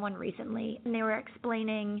someone recently, and they were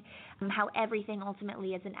explaining how everything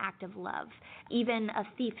ultimately is an act of love. Even a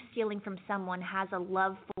thief stealing from someone has a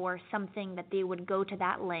love for something that they would go to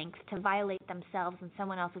that length to violate themselves and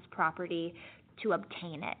someone else's property to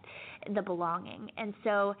obtain it, the belonging. And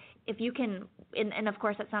so if you can, and of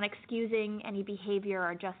course that's not excusing any behavior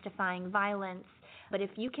or justifying violence, but if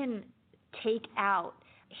you can take out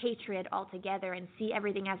hatred altogether and see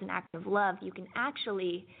everything as an act of love, you can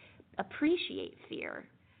actually appreciate fear.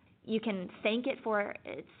 You can thank it for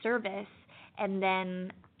its service and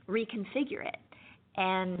then reconfigure it.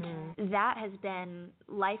 And that has been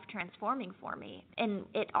life transforming for me. And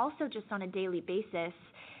it also just on a daily basis,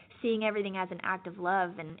 seeing everything as an act of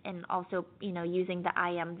love and also, using the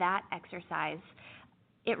I am that exercise,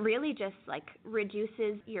 it really just like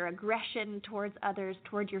reduces your aggression towards others,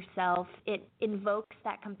 toward yourself. It invokes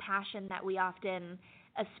that compassion that we often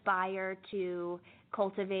aspire to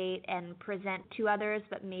cultivate and present to others,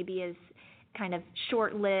 but maybe is kind of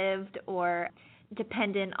short-lived or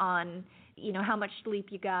dependent on, how much sleep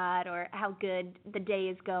you got or how good the day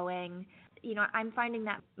is going. I'm finding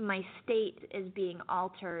that my state is being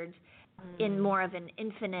altered in more of an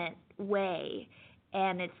infinite way,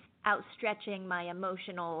 and it's outstretching my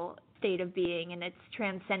emotional state of being, and it's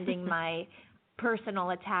transcending my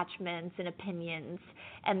personal attachments and opinions.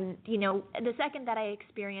 And, the second that I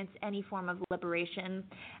experience any form of liberation,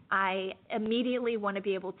 I immediately want to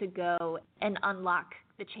be able to go and unlock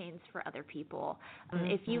the chains for other people.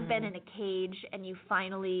 If you've been in a cage and you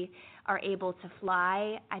finally are able to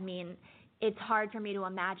fly, it's hard for me to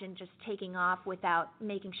imagine just taking off without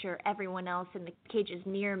making sure everyone else in the cages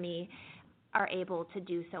near me are able to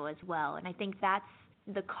do so as well. And I think that's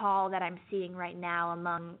the call that I'm seeing right now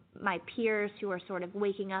among my peers who are sort of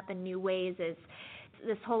waking up in new ways, is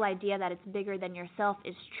this whole idea that it's bigger than yourself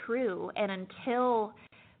is true. And until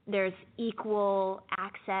there's equal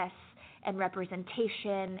access and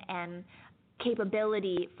representation and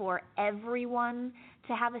capability for everyone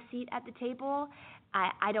to have a seat at the table,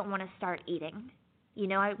 I don't want to start eating.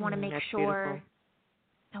 I want to make sure beautiful.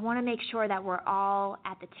 I want to make sure that we're all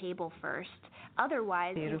at the table first.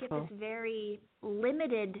 Otherwise, Beautiful. you get this very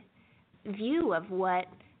limited view of what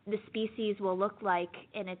the species will look like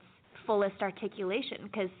in its fullest articulation,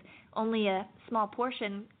 because only a small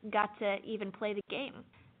portion got to even play the game.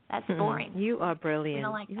 That's boring. You are brilliant. I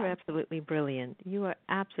don't like You're that. absolutely brilliant. You are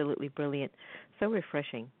absolutely brilliant. So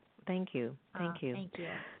refreshing. Thank you. Thank you. Thank you.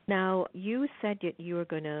 Now, you said that you were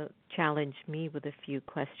going to challenge me with a few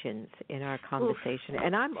questions in our conversation,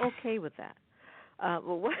 and I'm okay with that.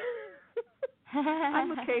 I'm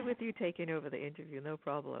okay with you taking over the interview, no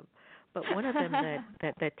problem. But one of them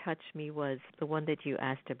that touched me was the one that you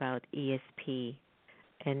asked about ESP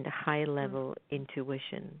and high-level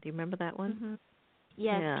intuition. Do you remember that one? Mm-hmm.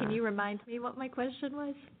 Yes. Yeah. Can you remind me what my question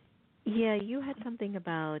was? Yeah, you had something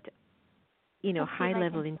about,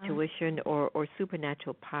 high-level intuition or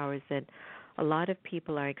supernatural powers, that a lot of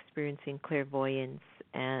people are experiencing clairvoyance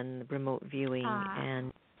and remote viewing,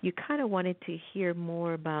 and you kind of wanted to hear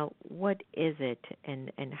more about what is it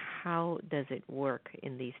and how does it work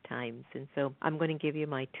in these times. And so I'm going to give you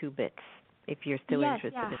my 2 bits if you're still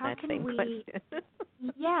interested in that same question.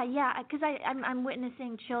 Because I'm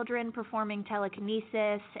witnessing children performing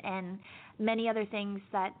telekinesis and many other things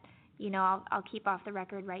that, I'll keep off the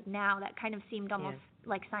record right now, that kind of seemed almost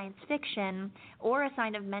like science fiction or a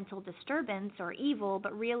sign of mental disturbance or evil,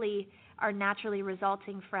 but really are naturally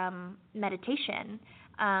resulting from meditation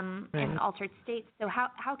and altered states. So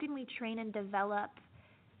how can we train and develop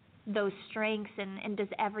those strengths, and does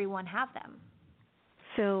everyone have them?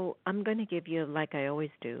 So I'm going to give you, like I always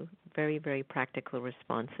do, very, very practical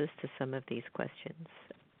responses to some of these questions.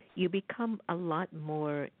 You become a lot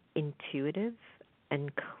more intuitive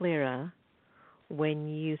and clearer when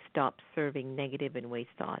you stop serving negative and waste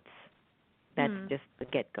thoughts. That's just the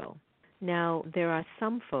get-go. Now, there are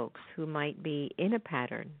some folks who might be in a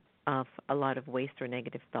pattern of a lot of waste or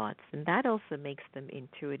negative thoughts, and that also makes them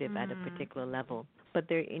intuitive at a particular level. But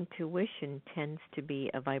their intuition tends to be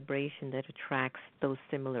a vibration that attracts those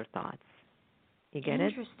similar thoughts. You get it?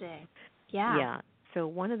 Interesting. Yeah. Yeah. So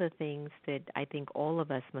one of the things that I think all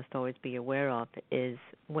of us must always be aware of is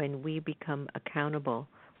when we become accountable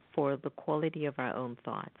for the quality of our own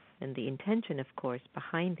thoughts and the intention, of course,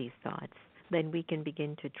 behind these thoughts, then we can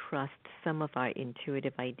begin to trust some of our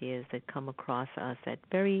intuitive ideas that come across us at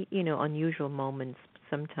very, unusual moments,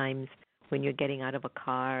 sometimes when you're getting out of a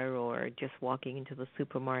car or just walking into the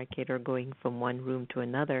supermarket or going from one room to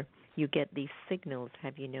another. You get these signals,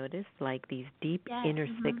 have you noticed? Like these deep inner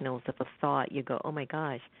signals of a thought. You go, oh my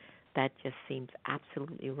gosh, that just seems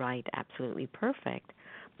absolutely right, absolutely perfect.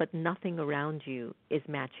 But nothing around you is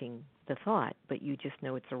matching the thought, but you just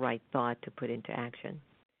know it's the right thought to put into action.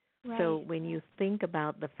 Right. So when you think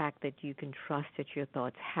about the fact that you can trust that your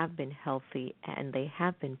thoughts have been healthy and they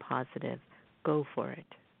have been positive, go for it.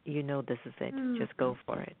 You know this is it. Just go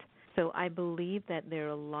for it. So I believe that there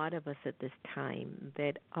are a lot of us at this time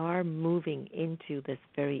that are moving into this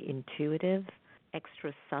very intuitive,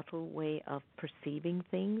 extra subtle way of perceiving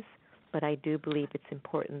things, but I do believe it's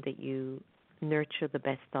important that you nurture the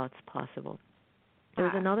best thoughts possible. There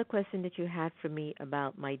was another question that you had for me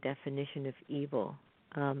about my definition of evil.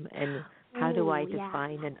 And How do I Ooh, yeah.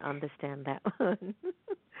 define and understand that one?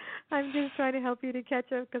 I'm just trying to help you to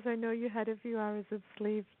catch up because I know you had a few hours of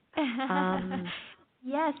sleep. Um,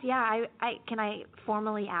 Yes, yeah. I can I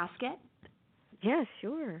formally ask it? yeah,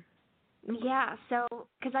 sure. Yeah, so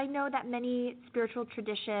because I know that many spiritual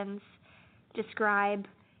traditions describe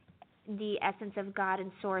the essence of God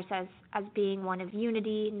and Source as being one of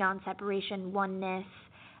unity, non-separation, oneness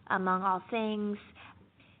among all things.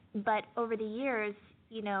 But over the years,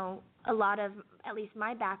 a lot of, at least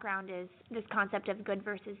my background is this concept of good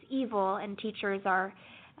versus evil, and teachers are,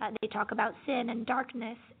 they talk about sin and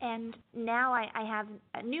darkness. And now I have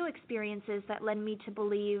new experiences that led me to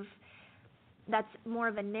believe that's more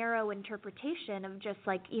of a narrow interpretation of just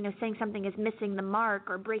like, saying something is missing the mark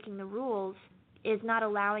or breaking the rules is not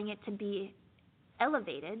allowing it to be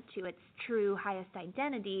elevated to its true highest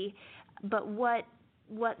identity. But what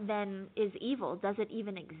then is evil? Does it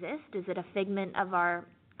even exist? Is it a figment of our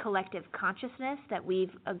collective consciousness that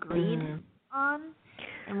we've agreed Mm. on?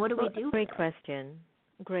 And what do we Well, do with great it? question.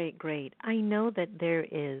 Great, great. I know that there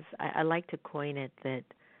is, I like to coin it that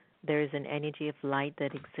there is an energy of light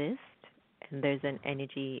that exists and there's an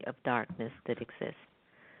energy of darkness that exists.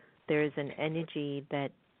 There is an energy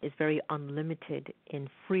that is very unlimited in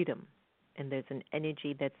freedom, and there's an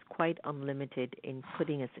energy that's quite unlimited in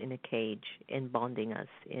putting us in a cage, in bonding us,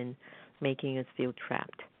 in making us feel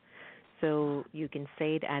trapped. So you can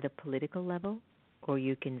say it at a political level, or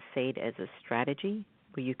you can say it as a strategy,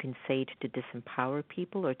 or you can say it to disempower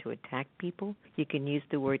people or to attack people. You can use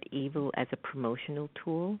the word evil as a promotional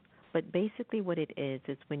tool. But basically what it is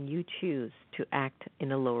when you choose to act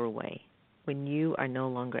in a lower way, when you are no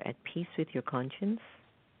longer at peace with your conscience,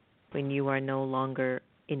 when you are no longer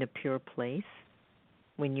in a pure place,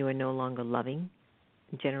 when you are no longer loving,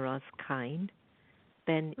 generous, kind,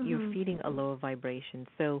 then you're Mhm. feeding a lower vibration.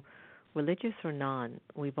 So religious or non,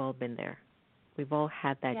 we've all been there. We've all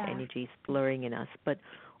had that Yeah. energy slurring in us. But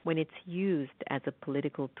when it's used as a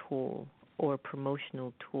political tool or a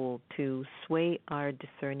promotional tool to sway our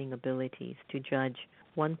discerning abilities to judge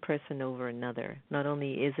one person over another, not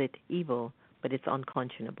only is it evil, but it's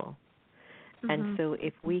unconscionable. And Mhm. so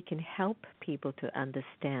if we can help people to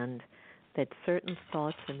understand that certain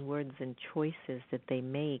thoughts and words and choices that they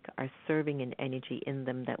make are serving an energy in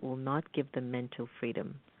them that will not give them mental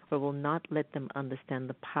freedom or will not let them understand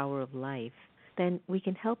the power of life, then we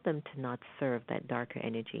can help them to not serve that darker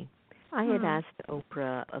energy. I had Hmm. asked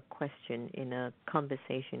Oprah a question in a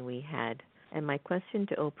conversation we had, and my question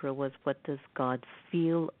to Oprah was, what does God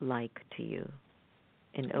feel like to you?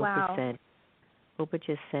 And Wow. Oprah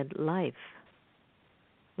just said, life,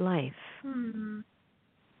 life. Hmm.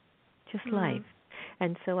 Just Hmm. life.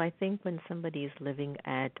 And so I think when somebody is living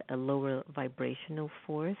at a lower vibrational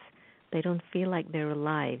force, they don't feel like they're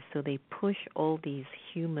alive, so they push all these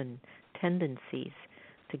human tendencies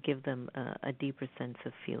to give them a deeper sense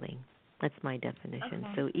of feeling. That's my definition.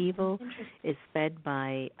 Okay. So evil Interesting. is fed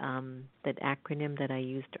by that acronym that I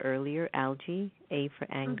used earlier, ALGE, A for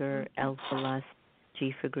anger, Mhm. L for lust,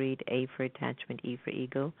 G for greed, A for attachment, E for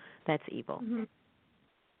ego. That's evil.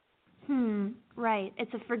 Mhm. Right.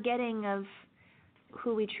 It's a forgetting of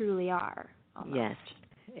who we truly are, almost. Yes,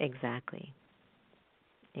 exactly.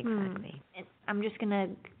 Hmm. Exactly. I'm just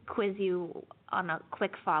gonna quiz you on a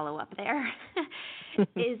quick follow-up there.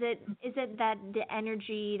 Is it that the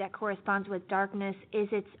energy that corresponds with darkness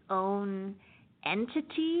is its own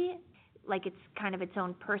entity, like it's kind of its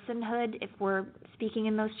own personhood, if we're speaking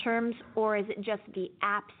in those terms, or is it just the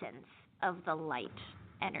absence of the light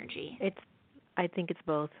energy? It's I think it's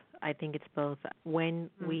both. I think it's both. When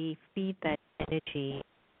Hmm. we feed that energy,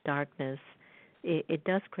 darkness, it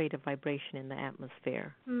does create a vibration in the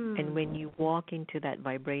atmosphere. And Hmm. when you walk into that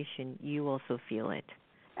vibration, you also feel it.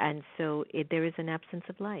 And so there is an absence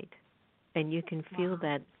of light. And you can feel Wow.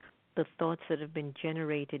 that the thoughts that have been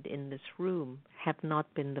generated in this room have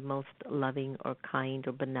not been the most loving or kind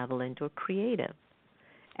or benevolent or creative.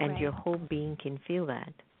 And your Right. whole being can feel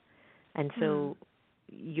that. And Hmm. so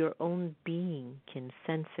your own being can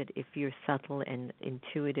sense it if you're subtle and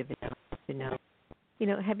intuitive enough to know.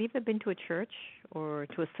 Have you ever been to a church or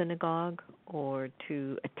to a synagogue or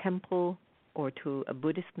to a temple or to a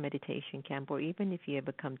Buddhist meditation camp, or even if you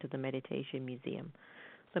ever come to the meditation museum?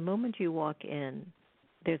 The moment you walk in,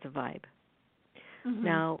 there's a vibe. Mhm.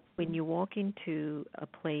 Now, when you walk into a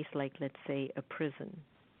place like, let's say, a prison,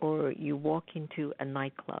 or you walk into a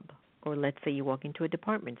nightclub, or let's say you walk into a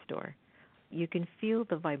department store, you can feel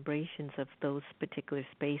the vibrations of those particular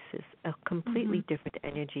spaces, a completely Mhm. different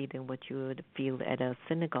energy than what you would feel at a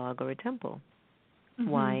synagogue or a temple. Mhm.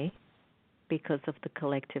 Why? Because of the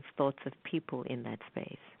collective thoughts of people in that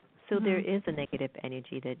space. So there is a negative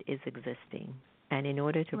energy that is existing. And in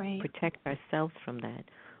order to Right. protect ourselves from that,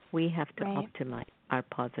 we have to Right. optimize our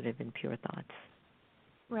positive and pure thoughts.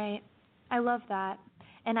 Right. I love that.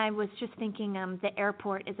 And I was just thinking the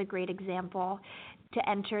airport is a great example to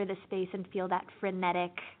enter the space and feel that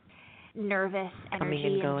frenetic, nervous Coming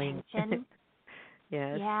energy and going. and tension.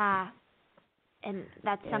 Yes. Yeah. And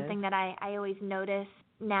that's Yes. something that I always notice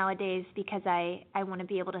nowadays because I want to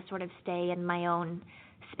be able to sort of stay in my own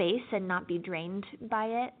space and not be drained by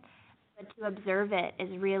it. But to observe it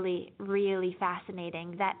is really, really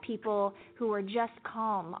fascinating that people who were just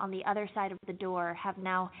calm on the other side of the door have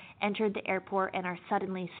now entered the airport and are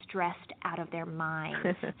suddenly stressed out of their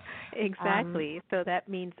minds. Exactly. So that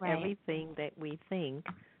means Right. everything that we think,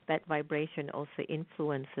 that vibration also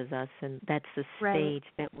influences us, and that's the Right. stage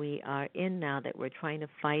that we are in now, that we're trying to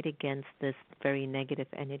fight against this very negative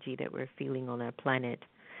energy that we're feeling on our planet.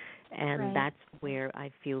 And Right. that's where I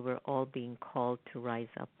feel we're all being called to rise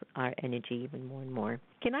up our energy even more and more.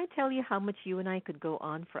 Can I tell you how much you and I could go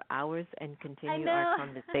on for hours and continue our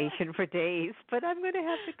conversation for days? But I'm going to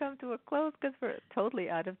have to come to a close because we're totally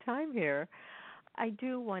out of time here. I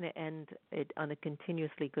do want to end it on a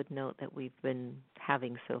continuously good note that we've been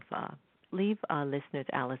having so far. Leave our listeners,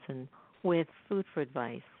 Alyson, with food for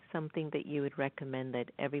advice, something that you would recommend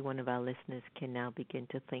that every one of our listeners can now begin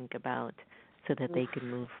to think about so that they can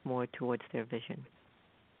move more towards their vision.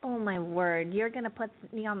 Oh, my word. You're going to put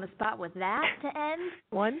me on the spot with that to end?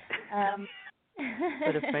 One?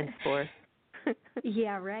 What a friend's for.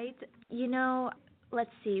 Yeah, right.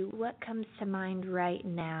 Let's see. What comes to mind right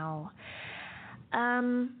now?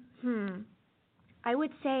 I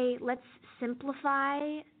would say let's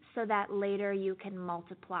simplify so that later you can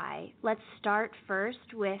multiply. Let's start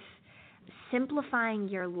first with simplifying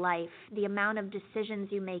your life, the amount of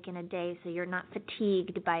decisions you make in a day so you're not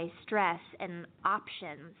fatigued by stress and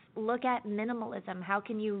options. Look at minimalism. How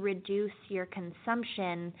can you reduce your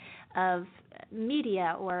consumption of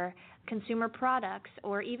media or consumer products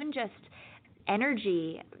or even just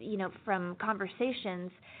energy, from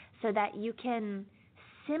conversations so that you can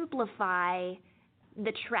simplify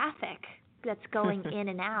the traffic that's going in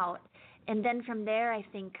and out. And then from there, I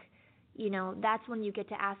think that's when you get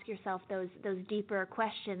to ask yourself those deeper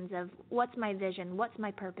questions of what's my vision, what's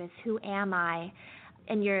my purpose, who am I,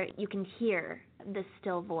 and you can hear the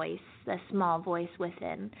still voice, the small voice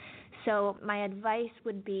within. So my advice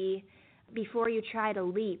would be, before you try to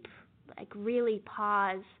leap, really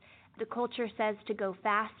pause. The culture says to go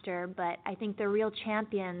faster, but I think the real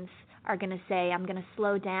champions are going to say, I'm going to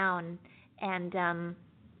slow down and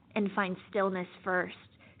find stillness first.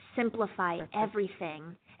 Simplify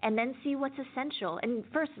everything. And then see what's essential. And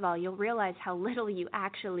first of all, you'll realize how little you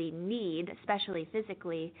actually need, especially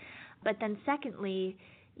physically. But then secondly,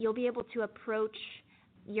 you'll be able to approach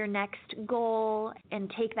your next goal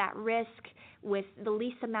and take that risk with the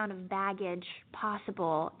least amount of baggage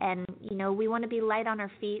possible. And, we want to be light on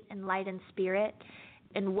our feet and light in spirit.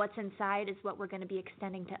 And what's inside is what we're going to be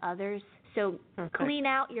extending to others. So clean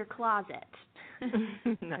out your closet.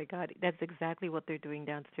 I got it. That's exactly what they're doing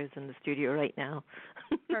downstairs in the studio right now.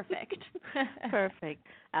 Perfect. Perfect.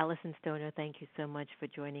 Alyson Stoner, thank you so much for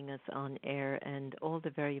joining us on air, and all the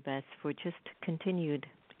very best for just continued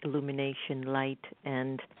illumination, light,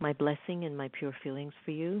 and my blessing and my pure feelings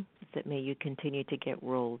for you is that may you continue to get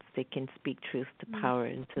roles that can speak truth to power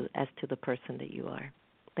and as to the person that you are.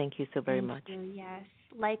 Thank you so very much. Thank you, yes.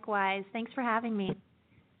 Likewise. Thanks for having me.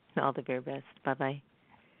 All the very best. Bye-bye.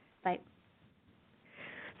 Bye.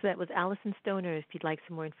 So that was Alyson Stoner. If you'd like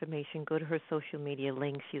some more information, go to her social media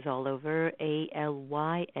links. She's all over,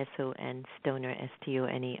 Alyson Stoner,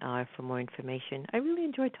 Stoner, for more information. I really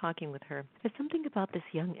enjoyed talking with her. There's something about this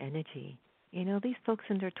young energy. These folks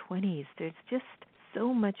in their 20s, there's just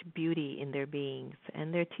so much beauty in their beings,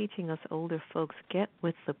 and they're teaching us older folks, get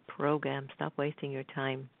with the program. Stop wasting your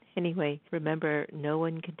time. Anyway, remember, no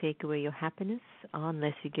one can take away your happiness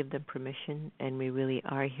unless you give them permission, and we really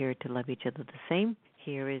are here to love each other the same.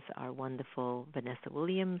 Here is our wonderful Vanessa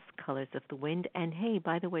Williams, Colors of the Wind. And hey,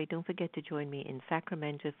 by the way, don't forget to join me in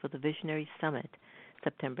Sacramento for the Visionary Summit,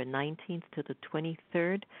 September 19th to the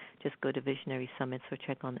 23rd. Just go to Visionary Summits or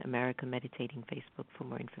check on America Meditating Facebook for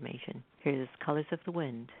more information. Here's Colors of the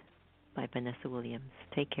Wind by Vanessa Williams.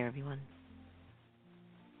 Take care, everyone.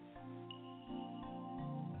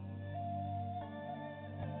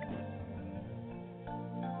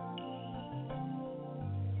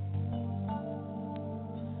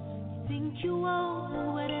 Think you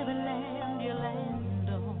own whatever land you land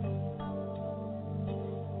on.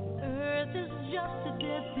 Earth is just a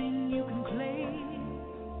dead thing you can claim.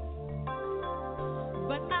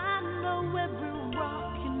 But I know every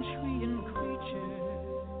rock and tree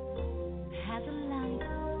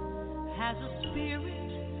Has a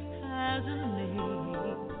spirit, has a name.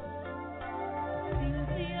 Seems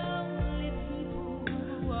the only people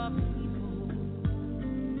who are people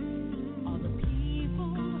are the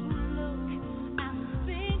people who look and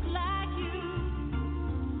think like you.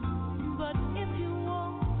 But if you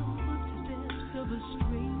walk the footsteps of a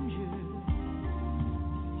stranger,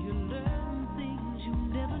 you learn things you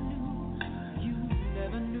never knew, you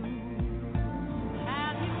never knew.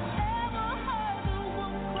 Have you ever heard the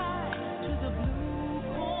wolf cry to the blue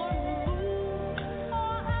corn moon,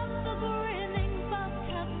 or ask the grinning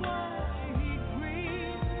bobcat why he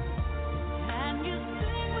grieves? Can you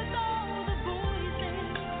sing with all the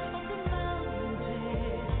voices of the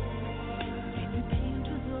mountain? Can you paint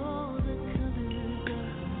with all the colors of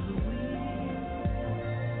the wind?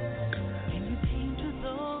 Can you paint with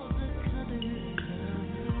all the colors of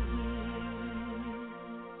the wind?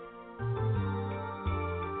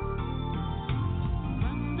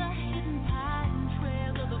 Run the hidden pine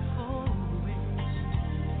trail of the forest.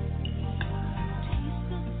 Taste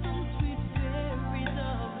the sweet berries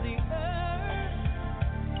of the earth.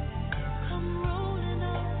 Come rolling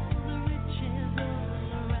up the riches all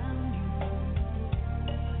around you.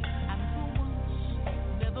 And for once,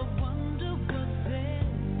 never wonder what they're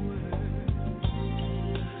worth.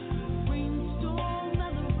 Rainstorm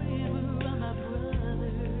and the river are my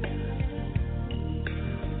brothers.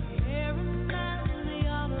 Air and the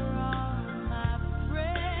otter are my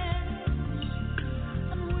friends.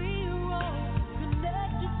 And we're all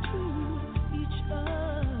connected to each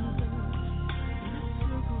other in a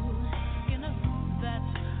circle, in a group that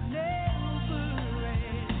never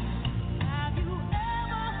ends. Have you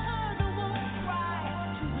ever heard the wolf cry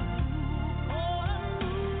to the blue corn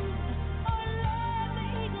moon, or let the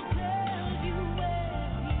eagle tell you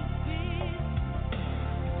where he's been?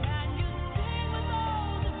 Can you sing with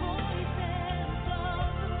all the voices of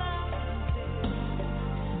the mountain?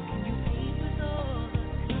 Can you paint with all the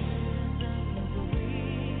colors of the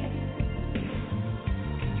wind?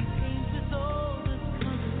 Can you paint with all the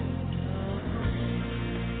colors of the wind?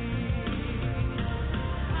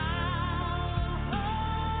 How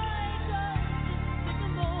high does the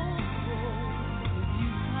sycamore grow? If you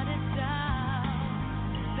cut it down,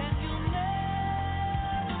 then you'll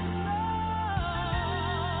never know.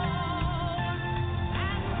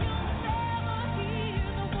 And you'll never hear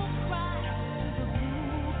the wolf cry to the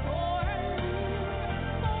blue corn moon,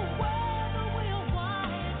 for where the real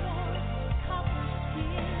wise horse copper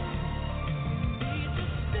skin. Need to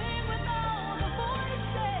sing with all the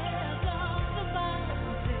voices of the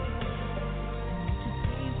mountain. To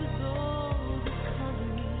paint with all the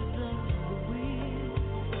colors of the wind.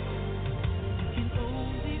 You can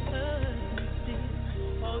own the earth and still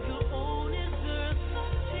all you'll own is earth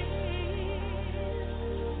and tears.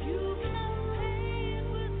 You can paint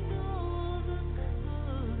with all the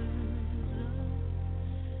colors of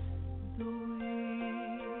the wind.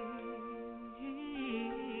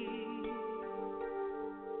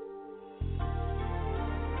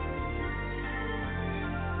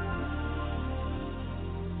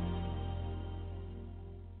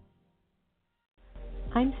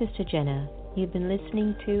 I'm Sister Jenna. You've been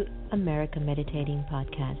listening to America Meditating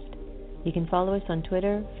Podcast. You can follow us on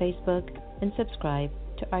Twitter, Facebook, and subscribe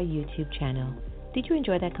to our YouTube channel. Did you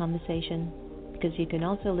enjoy that conversation? Because you can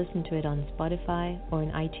also listen to it on Spotify or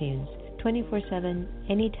in iTunes, 24/7,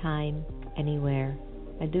 anytime, anywhere.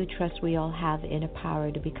 I do trust we all have the inner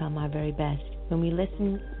power to become our very best. When we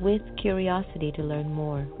listen with curiosity to learn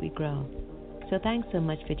more, we grow. So thanks so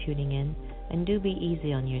much for tuning in, and do be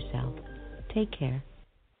easy on yourself. Take care.